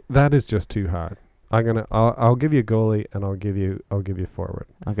 That is just too hard. I'll give you goalie and I'll give you forward.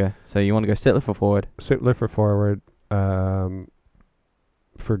 Okay, so you want to go Sittler for forward. Sittler for forward.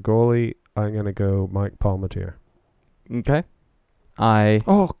 For goalie, I'm gonna go Mike Palmateer. Okay.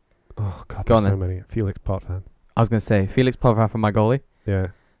 Oh God, Go on there's so then. many. Felix Potvin. I was gonna say Felix Potvin for my goalie. Yeah.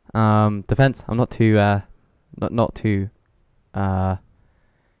 Defense. I'm not too not too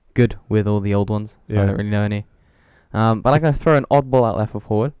good with all the old ones, so I Yeah. don't really know any. But I'm gonna throw an oddball out there for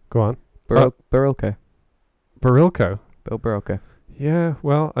forward. Go on. Barilko. Barilko. Bill Barilko. Yeah.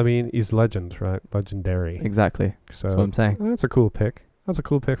 Well, I mean, he's legend, right? Legendary. Exactly. So That's what I'm saying. that's a cool pick. That's a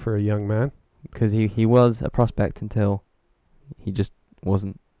cool pick for a young man. Because he was a prospect until he just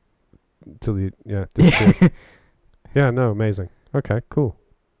wasn't. Until he disappeared. Yeah. No. Amazing. Okay. Cool.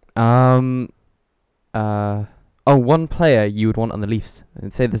 One player you would want on the Leafs,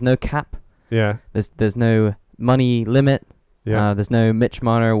 and say there's no cap. Yeah. There's no money limit. Yeah. There's no Mitch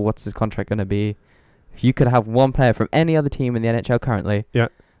Marner. What's his contract going to be? If you could have one player from any other team in the NHL currently, Yeah.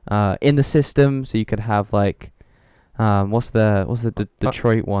 In the system, so you could have like, what's the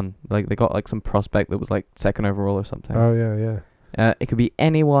Detroit one? Like they got like some prospect that was like second overall or something. Oh yeah. It could be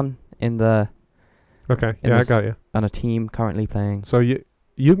anyone in the Okay. in Yeah, I this- got you. on a team currently playing. So you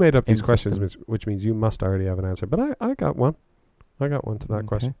made up In these questions, system. which means you must already have an answer. But I got one. I got one to that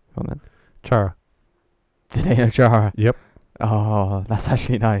question. Go on then. Chara. Zdeno Chara. Yep. Oh, that's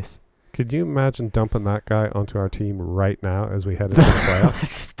actually nice. Could you imagine dumping that guy onto our team right now as we head into the playoffs?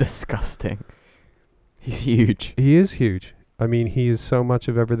 It's just disgusting. He's huge. He is huge. I mean, he is so much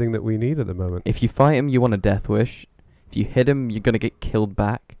of everything that we need at the moment. If you fight him, you want a death wish. If you hit him, you're gonna get killed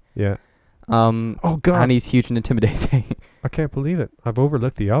back. Yeah. Oh God! And he's huge and intimidating. I can't believe it. I've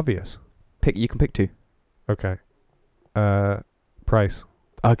overlooked the obvious. You can pick two. Okay. Price.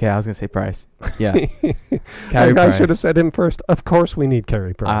 Okay, I was gonna say Price. Yeah. I Price. should have said him first. Of course, we need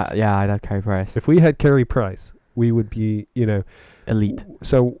Carey Price. Yeah, I'd have Carey Price. If we had Carey Price, we would be, Elite.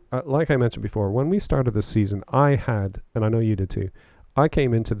 So, like I mentioned before, when we started this season, I had, and I know you did too, I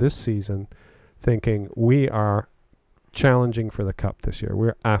came into this season thinking we are challenging for the cup this year.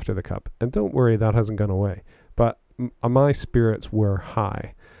 We're after the cup. And don't worry, that hasn't gone away. But my spirits were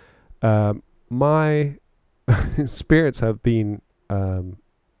high. My spirits have been,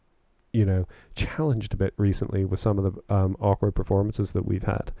 challenged a bit recently with some of the awkward performances that we've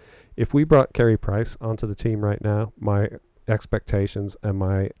had. If we brought Carey Price onto the team right now, my expectations and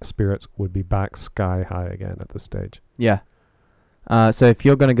my spirits would be back sky high again at this stage. Yeah. So if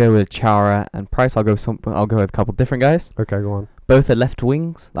you're gonna go with Chara and Price, I'll go with a couple different guys. Okay, go on. Both are left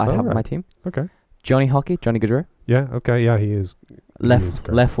wings that I have on my team. Okay. Johnny Gaudreau. Yeah, okay, yeah, he is.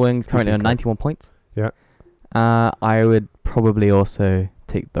 Left wing, currently on 91 points. Yeah. I would probably also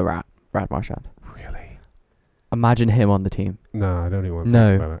take the Brad Marchand. Really? Imagine him on the team. No, I don't even want to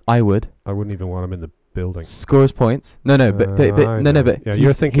think about No, it. I would. I wouldn't even want him in the building. Scores points. No, but Yeah,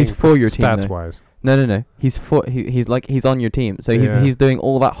 you're thinking he's for your team. stats Though. wise. No. He's on your team. So Yeah. he's doing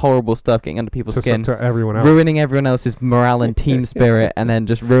all that horrible stuff, getting under people's skin, To everyone else. ruining everyone else's morale and team spirit, and then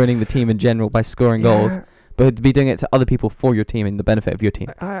just ruining the team in general by scoring goals. But to be doing it to other people for your team in the benefit of your team.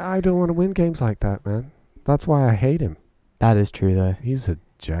 I don't want to win games like that, man. That's why I hate him. That is true, though. He's a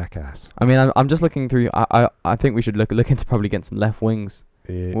jackass. I mean, I'm just looking through. I think we should look into probably getting some left wings.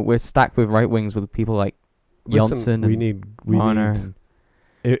 Yeah. We're stacked with right wings with people like Janssen we and need Marner. and-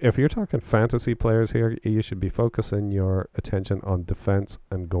 if you're talking fantasy players here, you should be focusing your attention on defense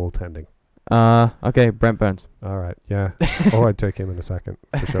and goaltending. Okay, Brent Burns. All right, yeah. Oh, I'd take him in a second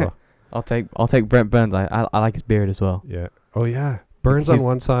for sure. I'll take Brent Burns. I like his beard as well. Yeah. Oh yeah. Burns on he's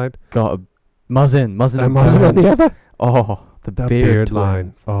one side, Got a Muzzin and Muzzin on the Burns. other. Oh, the That beard line.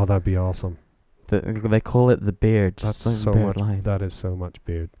 lines. Oh, that'd be awesome. They call it the beard. Just That's like so beard much. line. That is so much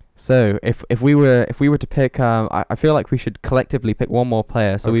beard. So if we were to pick, I feel like we should collectively pick one more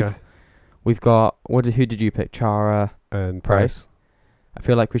player. So Okay. We've got who did you pick? Chara And Price. Price. I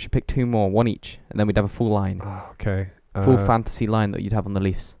feel like we should pick 2 more, 1 each, and then we'd have a full line, Oh, okay. full fantasy line that you'd have on the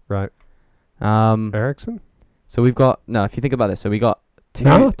Leafs. Right. Um, Ericsson? so we've got if you think about this, so we got 2.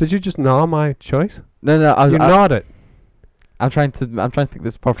 No? Did you just gnaw my choice? No, You gnawed it. I'm trying to think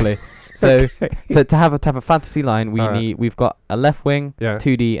this properly. So to have a fantasy line, we've got a left wing, Yeah.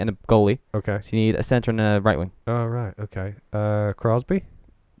 2D, and a goalie. Okay. So you need a center and a right wing. Oh, right. Okay. Crosby?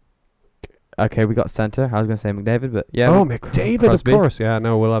 Okay, we got center. I was gonna say McDavid, but yeah. Oh, McDavid, Crosby. of course. Yeah,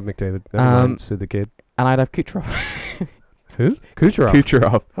 no, we'll have McDavid. Never mind, Sid the Kid. And I'd have Kucherov. Who? Kucherov.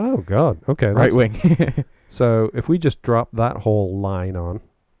 Kucherov, Oh, God. Okay. right wing. So if we just drop that whole line on.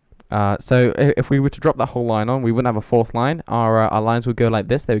 So if we were to drop that whole line on, we wouldn't have a fourth line. Our lines would go like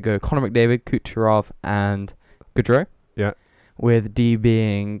this. They would go Connor McDavid, Kucherov, and Gaudreau. Yeah. With D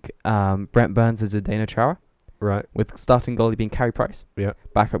being Brent Burns and Zdeno Chara. Right. With starting goalie being Carey Price. Yeah.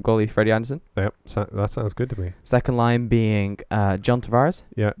 Backup goalie Freddie Anderson. Yep. That sounds good to me. Second line being John Tavares.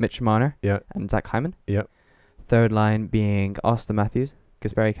 Yeah. Mitch Marner. Yeah. And Zach Hyman. Yep. Third line being Austin Matthews,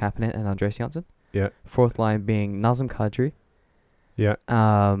 Kasperi Kapanen, and Andreas Janssen. Yeah. Fourth line being Nazem Kadri. Yeah.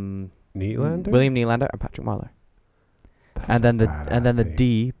 Nylander? William Nylander and Patrick Marleau. And then the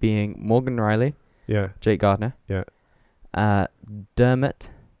D being Morgan Riley. Yeah. Jake Gardner. Yeah. Dermott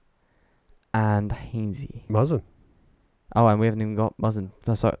and Hainsey. Muzzin. Oh, and we haven't even got Muzzin.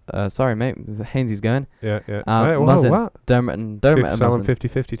 Sorry, mate. Hainsey's going. Yeah, yeah. Wait, Muzzin. What? Dermott and Muzzin. Selling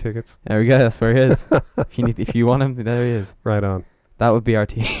 50-50 tickets. There we go. That's where he is. if you want him, there he is. Right on. That would be our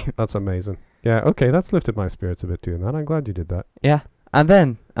team. That's amazing. Yeah, okay. That's lifted my spirits a bit doing that. I'm glad you did that. Yeah. And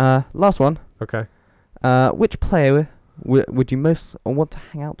then, last one. Okay. Which player would you most want to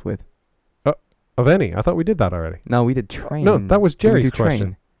hang out with? Of any? I thought we did that already. No, we did train. No, that was Jerry's Train.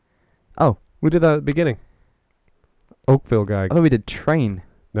 question. Oh. We did that at the beginning. Oakville guy. I thought we did train.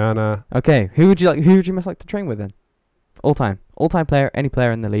 No. Okay, who would you most like to train with then? All time player, any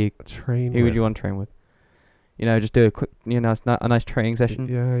player in the league. Train Who would you want to train with? Just do a quick, a nice training session.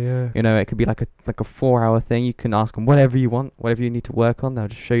 Yeah. It could be like a 4-hour thing. You can ask them whatever you want, whatever you need to work on. They'll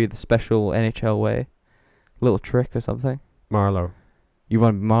just show you the special NHL way, little trick or something. Marlowe. You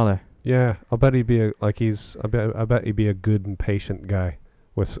want to be Marlowe? Yeah, I'll bet he'd be I bet he'd be a good and patient guy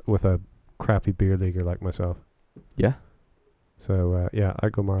with a crappy beer leaguer like myself. Yeah. So yeah,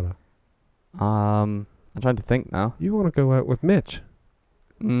 I'd go Marlowe. I'm trying to think now. You want to go out with Mitch?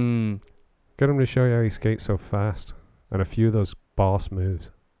 Mm. Get him to show you how he skates so fast and a few of those boss moves.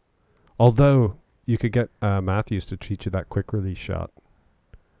 Although you could get Matthews to teach you that quick release shot.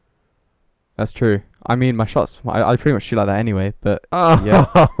 That's true. I mean, my shots, I pretty much shoot like that anyway, but yeah.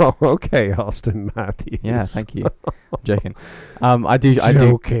 Okay, Austin Matthews. Yeah, thank you. I'm joking. I do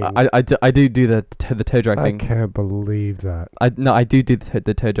the toe drag thing. I can't believe that. I do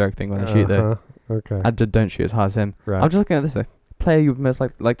the toe drag thing when I shoot though. Okay. I don't shoot as hard as him. Right. I'm just looking at this though. Player you would most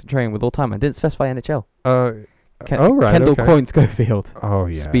like to train with all time. I didn't specify NHL. Kendall Coyne Schofield. Oh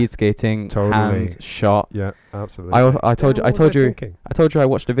yeah. Speed skating, totally. hands, shot. Yeah, absolutely. I told you I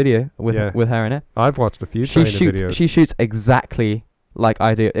watched a video with her in it. I've watched a few training videos. She shoots exactly like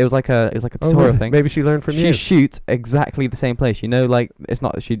I do. It was like a tutorial thing. Maybe she learned from you. She shoots exactly the same place. Like it's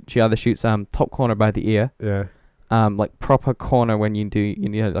not she either shoots top corner by the ear. Yeah. Like proper corner when you do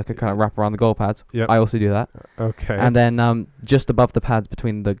like a kind of wrap around the goal pads. Yep. I also do that. Okay. And then just above the pads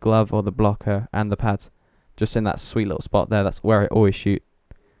between the glove or the blocker and the pads. Just in that sweet little spot there. That's where I always shoot.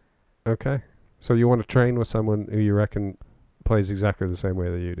 Okay. So you want to train with someone who you reckon plays exactly the same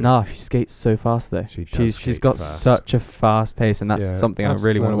way that you do? No, she skates so fast though. She's got such a fast pace, and that's something I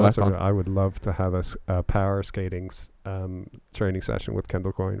really want to work on. I would love to have a power skating training session with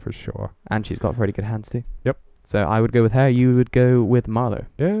Kendall Coyne for sure. And she's got very good hands too. Yep. So I would go with her. You would go with Marlowe.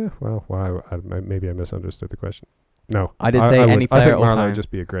 Yeah. Well, maybe I misunderstood the question. No, I did say any player. I think Marlowe would just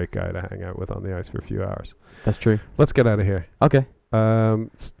be a great guy to hang out with on the ice for a few hours. That's true. Let's get out of here. Okay.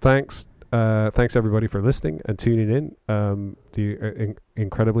 Thanks everybody for listening and tuning in.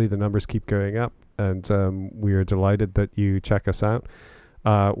 Incredibly, the numbers keep going up, and we are delighted that you check us out.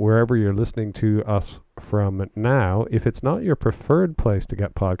 Wherever you're listening to us from now, if it's not your preferred place to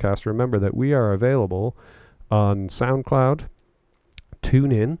get podcasts, remember that we are available on SoundCloud,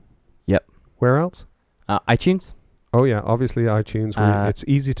 TuneIn. Yep. Where else? iTunes. Oh yeah, obviously iTunes. It's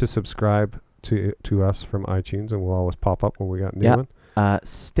easy to subscribe to us from iTunes, and we'll always pop up when we got a new one.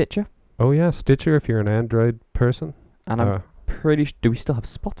 Stitcher. Oh yeah, Stitcher if you're an Android person. And I'm pretty do we still have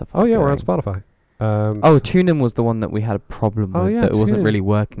Spotify? Oh yeah, we're on Spotify. TuneIn was the one that we had a problem with. yeah, That it wasn't TuneIn. really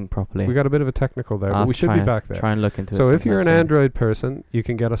working properly. We got a bit of a technical there, but I'll we should be back there. Try and look into it. So if you're an sometime soon. Android person, you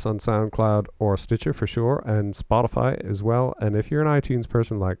can get us on SoundCloud or Stitcher for sure, and Spotify as well. And if you're an iTunes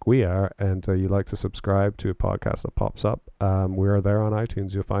person like we are, and you like to subscribe to a podcast that pops up, we are there on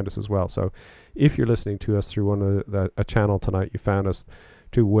iTunes. You'll find us as well. So if you're listening to us through one of a channel tonight, you found us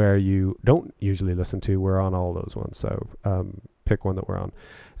to where you don't usually listen to, we're on all those ones. So pick one that we're on.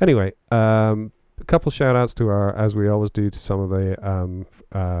 Anyway, a couple shout outs to as we always do, to some of the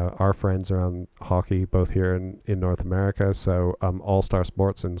our friends around hockey, both here in North America. So All Star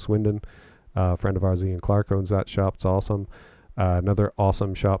Sports in Swindon, a friend of ours, Ian Clark, owns that shop. It's awesome. Another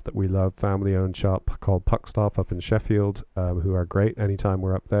awesome shop that we love, family owned shop called Puck Stop up in Sheffield, who are great. Anytime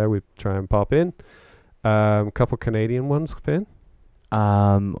we're up there, we try and pop in. A couple Canadian ones, Finn.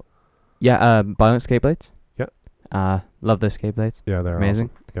 Bionic skate blades. Yeah. Love those skate blades. Yeah, they're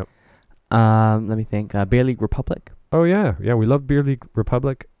amazing. Awesome. Yep. Let me think. Beer League Republic. Oh yeah, we love Beer League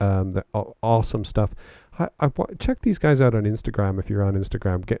Republic. They're awesome stuff. Check these guys out on Instagram if you're on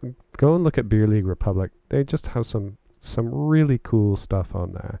Instagram. Go and look at Beer League Republic. They just have some really cool stuff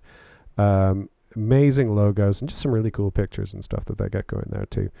on there. Amazing logos and just some really cool pictures and stuff that they get going there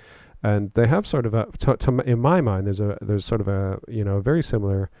too. And they have sort of in my mind, there's sort of a very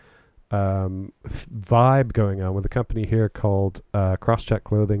similar vibe going on with a company here called Crosscheck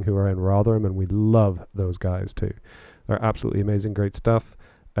Clothing, who are in Rotherham, and we love those guys too. They're absolutely amazing, great stuff.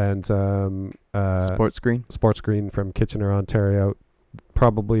 And Sports Screen from Kitchener, Ontario,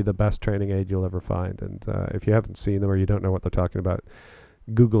 probably the best training aid you'll ever find. And if you haven't seen them or you don't know what they're talking about,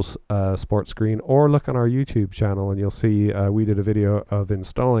 Google Sports Screen or look on our YouTube channel, and you'll see we did a video of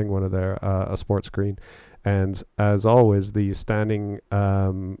installing one of their a sports screen. And as always, the standing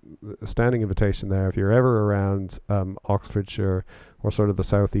invitation there, if you're ever around Oxfordshire or sort of the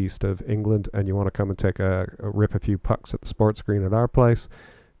southeast of England and you want to come and take rip a few pucks at the sports screen at our place,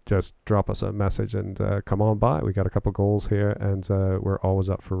 just drop us a message and come on by. We got a couple goals here, and we're always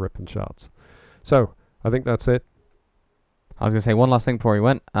up for ripping shots. So I think that's it. I was going to say one last thing before we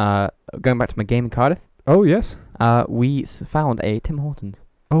went. Going back to my game in Cardiff. Oh, yes. We found a Tim Hortons.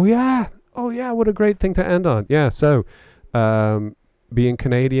 Oh, yeah. What a great thing to end on. Yeah, so being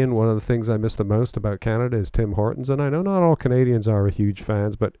Canadian, one of the things I miss the most about Canada is Tim Hortons. And I know not all Canadians are huge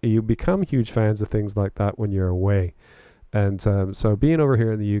fans, but you become huge fans of things like that when you're away. And so being over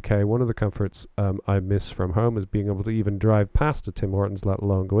here in the UK, one of the comforts I miss from home is being able to even drive past a Tim Hortons, let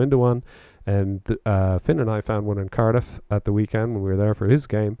alone go into one. And Finn and I found one in Cardiff at the weekend when we were there for his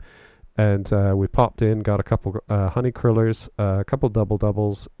game. And we popped in, got a couple honey crullers, a couple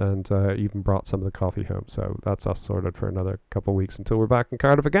double-doubles, and even brought some of the coffee home. So that's us sorted for another couple weeks until we're back in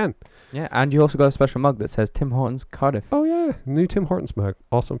Cardiff again. Yeah, and you also got a special mug that says Tim Hortons Cardiff. Oh, yeah. New Tim Hortons mug.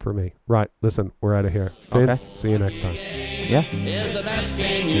 Awesome for me. Right, listen, we're out of here. Finn, Okay. See you next time. Yeah. Is the best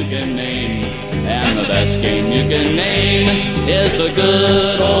game you can name, and the best game you can name is the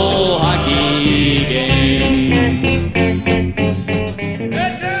good old